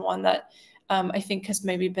 this has been one that I think has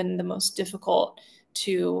maybe been the most difficult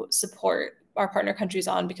to support our partner countries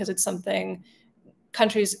on, because it's something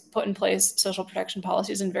countries put in place social protection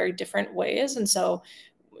policies in very different ways. And so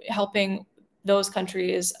helping those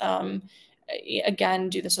countries, again,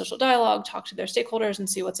 do the social dialogue, talk to their stakeholders and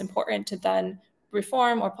see what's important to then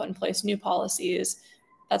reform or put in place new policies.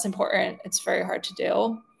 That's important. It's very hard to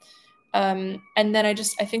do. And then I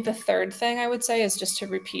think the third thing I would say is just to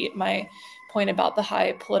repeat my point about the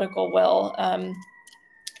high political will,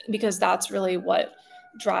 because that's really what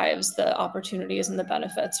drives the opportunities and the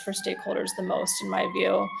benefits for stakeholders the most, in my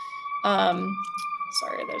view.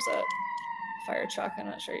 Sorry, there's a fire truck. I'm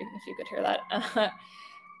not sure if you could hear that.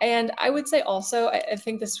 And I would say also, I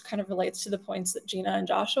think this kind of relates to the points that Gina and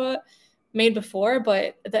Joshua made before,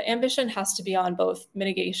 but the ambition has to be on both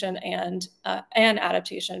mitigation and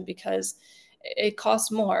adaptation, because it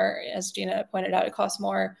costs more, as Gina pointed out, it costs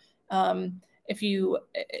more if you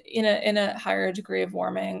in a higher degree of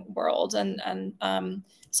warming world, and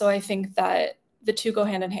so I think that the two go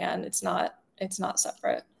hand in hand. It's not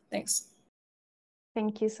separate. Thanks.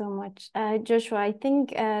 Thank you so much. Joshua, I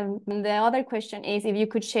think the other question is if you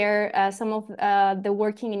could share some of the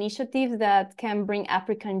working initiatives that can bring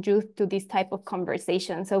African youth to this type of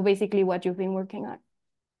conversation. So basically what you've been working on.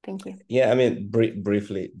 Thank you. Yeah, I mean,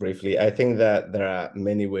 briefly, I think that there are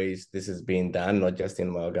many ways this is being done, not just in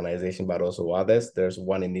my organization, but also others. There's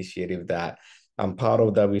one initiative that I'm part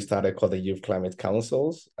of that we started called the Youth Climate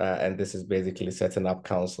Councils. And this is basically setting up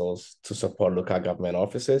councils to support local government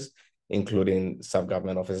offices, including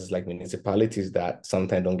sub-government offices like municipalities that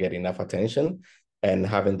sometimes don't get enough attention, and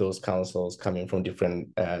having those councils coming from different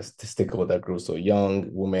stakeholder groups, so young,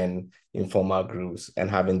 women, informal groups, and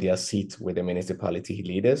having their seat with the municipality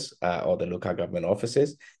leaders or the local government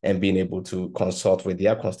offices, and being able to consult with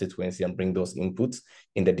their constituency and bring those inputs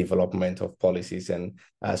in the development of policies. And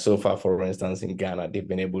so far, for instance, in Ghana, they've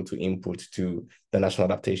been able to input to the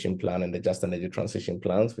National Adaptation Plan and the Just Energy Transition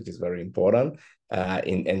Plans, which is very important.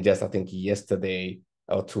 And just, I think yesterday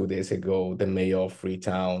or 2 days ago, the mayor of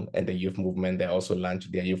Freetown and the youth movement, they also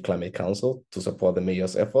launched their Youth Climate Council to support the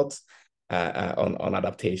mayor's efforts on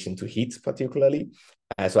adaptation to heat, particularly.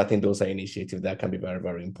 So I think those are initiatives that can be very,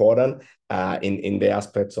 very important in the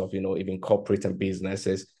aspects of, even corporate and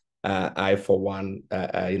businesses. I, for one,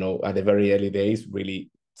 at the very early days, really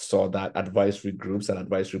saw that advisory groups and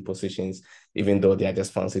advisory positions, even though they are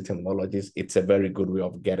just fancy terminologies, it's a very good way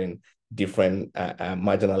of getting different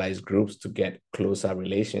marginalized groups to get closer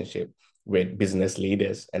relationship with business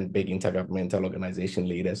leaders and big intergovernmental organization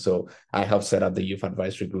leaders. So I helped set up the Youth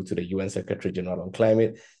Advisory Group to the UN Secretary General on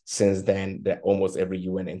Climate. Since then, almost every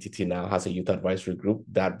UN entity now has a Youth Advisory Group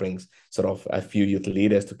that brings sort of a few youth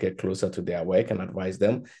leaders to get closer to their work and advise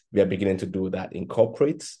them. We are beginning to do that in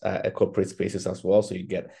corporate spaces as well. So you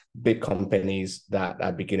get big companies that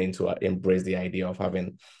are beginning to embrace the idea of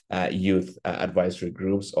having youth advisory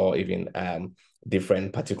groups, or even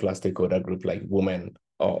different particular stakeholder group like women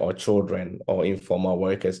or children or informal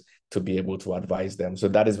workers to be able to advise them. So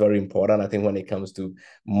that is very important. I think when it comes to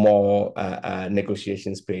more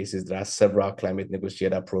negotiation spaces, there are several climate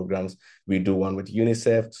negotiator programs. We do one with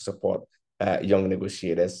UNICEF to support young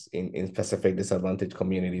negotiators in specific disadvantaged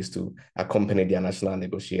communities to accompany their national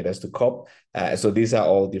negotiators to COP. So these are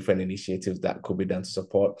all different initiatives that could be done to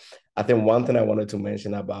support. I think one thing I wanted to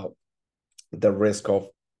mention about the risk of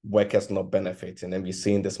workers not benefiting, and we're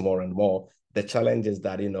seeing this more and more, the challenge is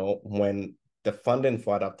that, when the funding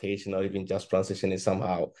for adaptation or even just transition is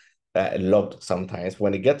somehow locked sometimes,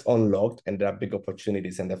 when it gets unlocked and there are big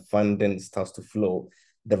opportunities and the funding starts to flow,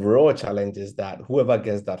 the real challenge is that whoever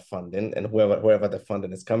gets that funding and wherever the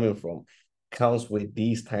funding is coming from counts with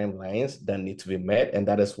these timelines that need to be met. And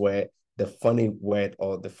that is where the funny word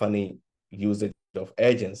or the funny usage of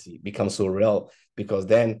urgency becomes so real, because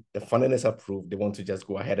then the funding is approved, they want to just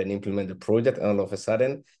go ahead and implement the project, and all of a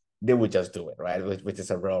sudden they would just do it, right? Which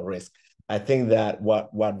is a real risk. I think that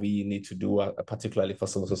what we need to do, particularly for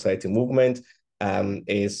civil society movement,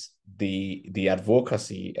 is the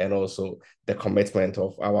advocacy and also the commitment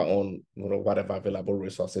of our own, whatever available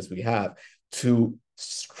resources we have to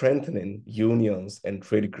strengthening unions and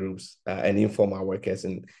trade groups and informal workers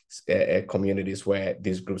in communities where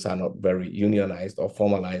these groups are not very unionized or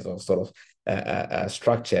formalized or sort of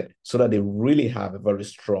structured, so that they really have a very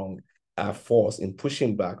strong force in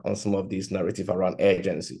pushing back on some of these narrative around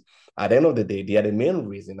urgency. At the end of the day, they are the main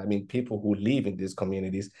reason. I mean, people who live in these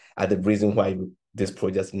communities are the reason why these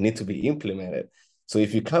projects need to be implemented. So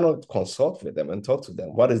if you cannot consult with them and talk to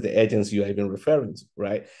them, what is the urgency you are even referring to,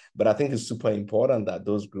 right? But I think it's super important that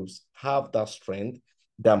those groups have that strength,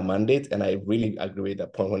 that mandate. And I really agree with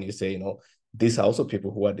that point when you say, these are also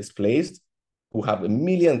people who are displaced, who have a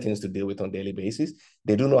million things to deal with on a daily basis.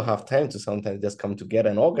 They do not have time to sometimes just come together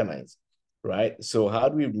and organize, right? So how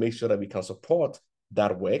do we make sure that we can support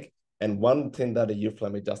that work? And one thing that the Youth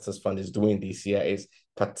Climate Justice Fund is doing this year is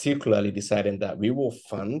particularly deciding that we will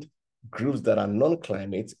fund groups that are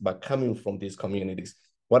non-climate, but coming from these communities.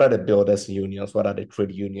 What are the builders unions? What are the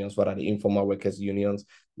trade unions? What are the informal workers unions?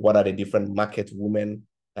 What are the different market women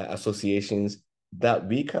associations that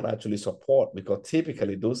we can actually support? Because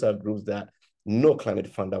typically those are groups that no climate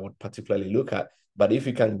fund that would particularly look at. But if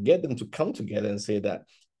you can get them to come together and say that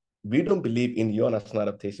we don't believe in your national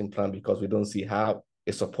adaptation plan because we don't see how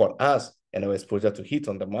it support us and our exposure to heat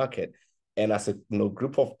on the market. And as a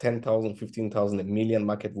group of 10,000, 15,000, a million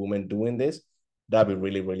market women doing this, that'd be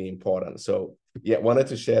really, really important. So yeah, wanted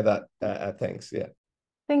to share that. Thanks. Yeah.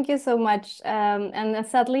 Thank you so much. And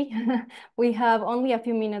sadly, we have only a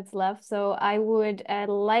few minutes left. So I would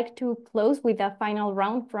like to close with a final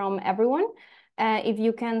round from everyone. If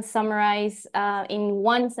you can summarize in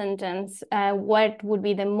one sentence, what would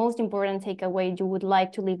be the most important takeaway you would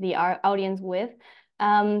like to leave the audience with?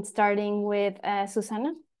 Starting with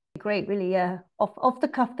Susanna. Great, really off the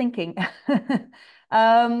cuff thinking.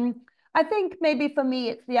 I think maybe for me,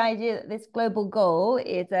 it's the idea that this global goal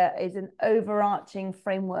is an overarching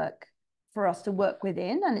framework for us to work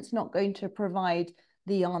within, and it's not going to provide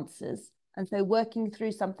the answers. And so working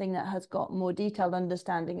through something that has got more detailed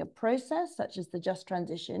understanding of process, such as the just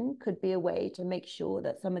transition, could be a way to make sure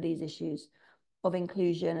that some of these issues of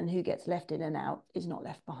inclusion and who gets left in and out is not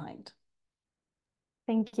left behind.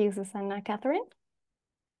 Thank you, Susanna. Catherine?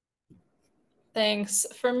 Thanks.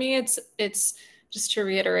 For me, it's just to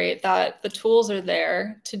reiterate that the tools are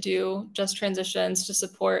there to do just transitions, to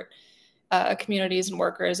support communities and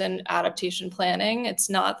workers in adaptation planning. It's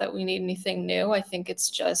not that we need anything new. I think it's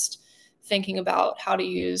just thinking about how to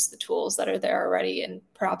use the tools that are there already in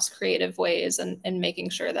perhaps creative ways, and making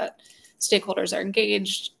sure that stakeholders are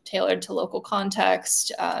engaged, tailored to local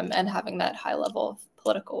context, and having that high level of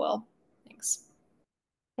political will. Thanks.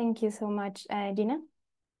 Thank you so much. Dina?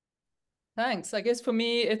 Thanks. I guess for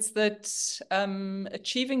me, it's that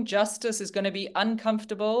achieving justice is going to be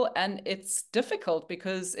uncomfortable, and it's difficult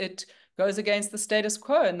because it goes against the status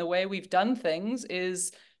quo. And the way we've done things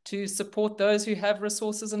is to support those who have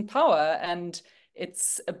resources and power. And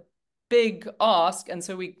it's a big ask. And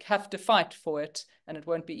so we have to fight for it, and it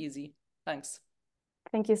won't be easy. Thanks.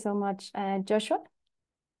 Thank you so much. Joshua?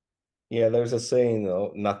 Yeah, there's a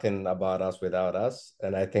saying, nothing about us without us.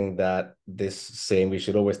 And I think that this saying, we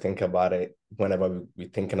should always think about it whenever we're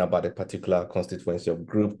thinking about a particular constituency of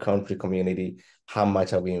group, country, community. How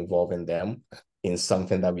much are we involving them in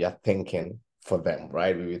something that we are thinking for them,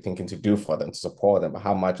 right? We were thinking to do for them, to support them. But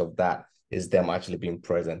how much of that is them actually being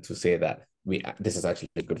present to say that this is actually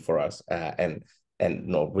good for us, and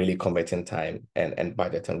really committing time and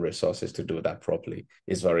budget and resources to do that properly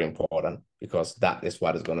is very important, because that is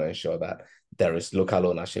what is going to ensure that there is local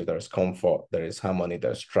ownership, there is comfort, there is harmony,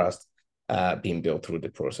 there's trust being built through the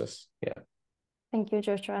process. Yeah. Thank you,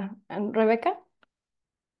 Joshua. And Rebecca?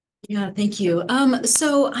 Yeah, thank you.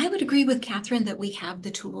 So I would agree with Catherine that we have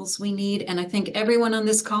the tools we need. And I think everyone on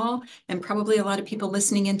this call, and probably a lot of people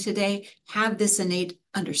listening in today, have this innate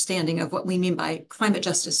understanding of what we mean by climate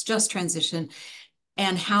justice, just transition,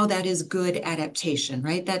 and how that is good adaptation,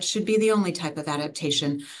 right? That should be the only type of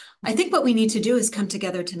adaptation. I think what we need to do is come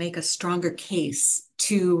together to make a stronger case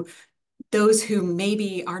to those who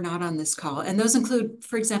maybe are not on this call. And those include,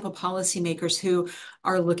 for example, policymakers who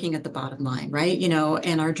are looking at the bottom line, right?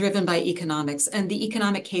 And are driven by economics. And the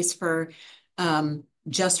economic case for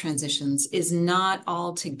just transitions is not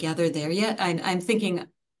all together there yet. I'm thinking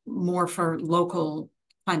more for local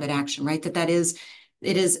climate action, right?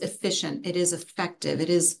 It is efficient, it is effective, it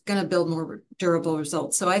is going to build more durable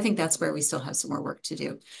results. So I think that's where we still have some more work to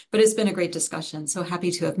do. But it's been a great discussion. So happy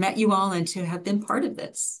to have met you all and to have been part of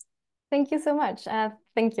this. Thank you so much.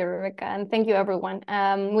 Thank you, Rebecca, and thank you, everyone.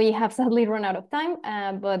 We have sadly run out of time,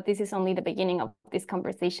 but this is only the beginning of this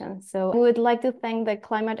conversation. So we would like to thank the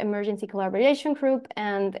Climate Emergency Collaboration Group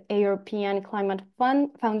and a European Climate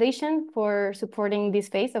Foundation for supporting this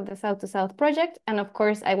phase of the South to South project. And of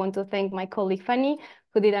course, I want to thank my colleague Fanny,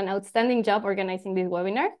 who did an outstanding job organizing this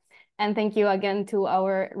webinar. And thank you again to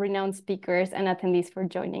our renowned speakers and attendees for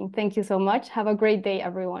joining. Thank you so much. Have a great day,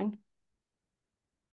 everyone.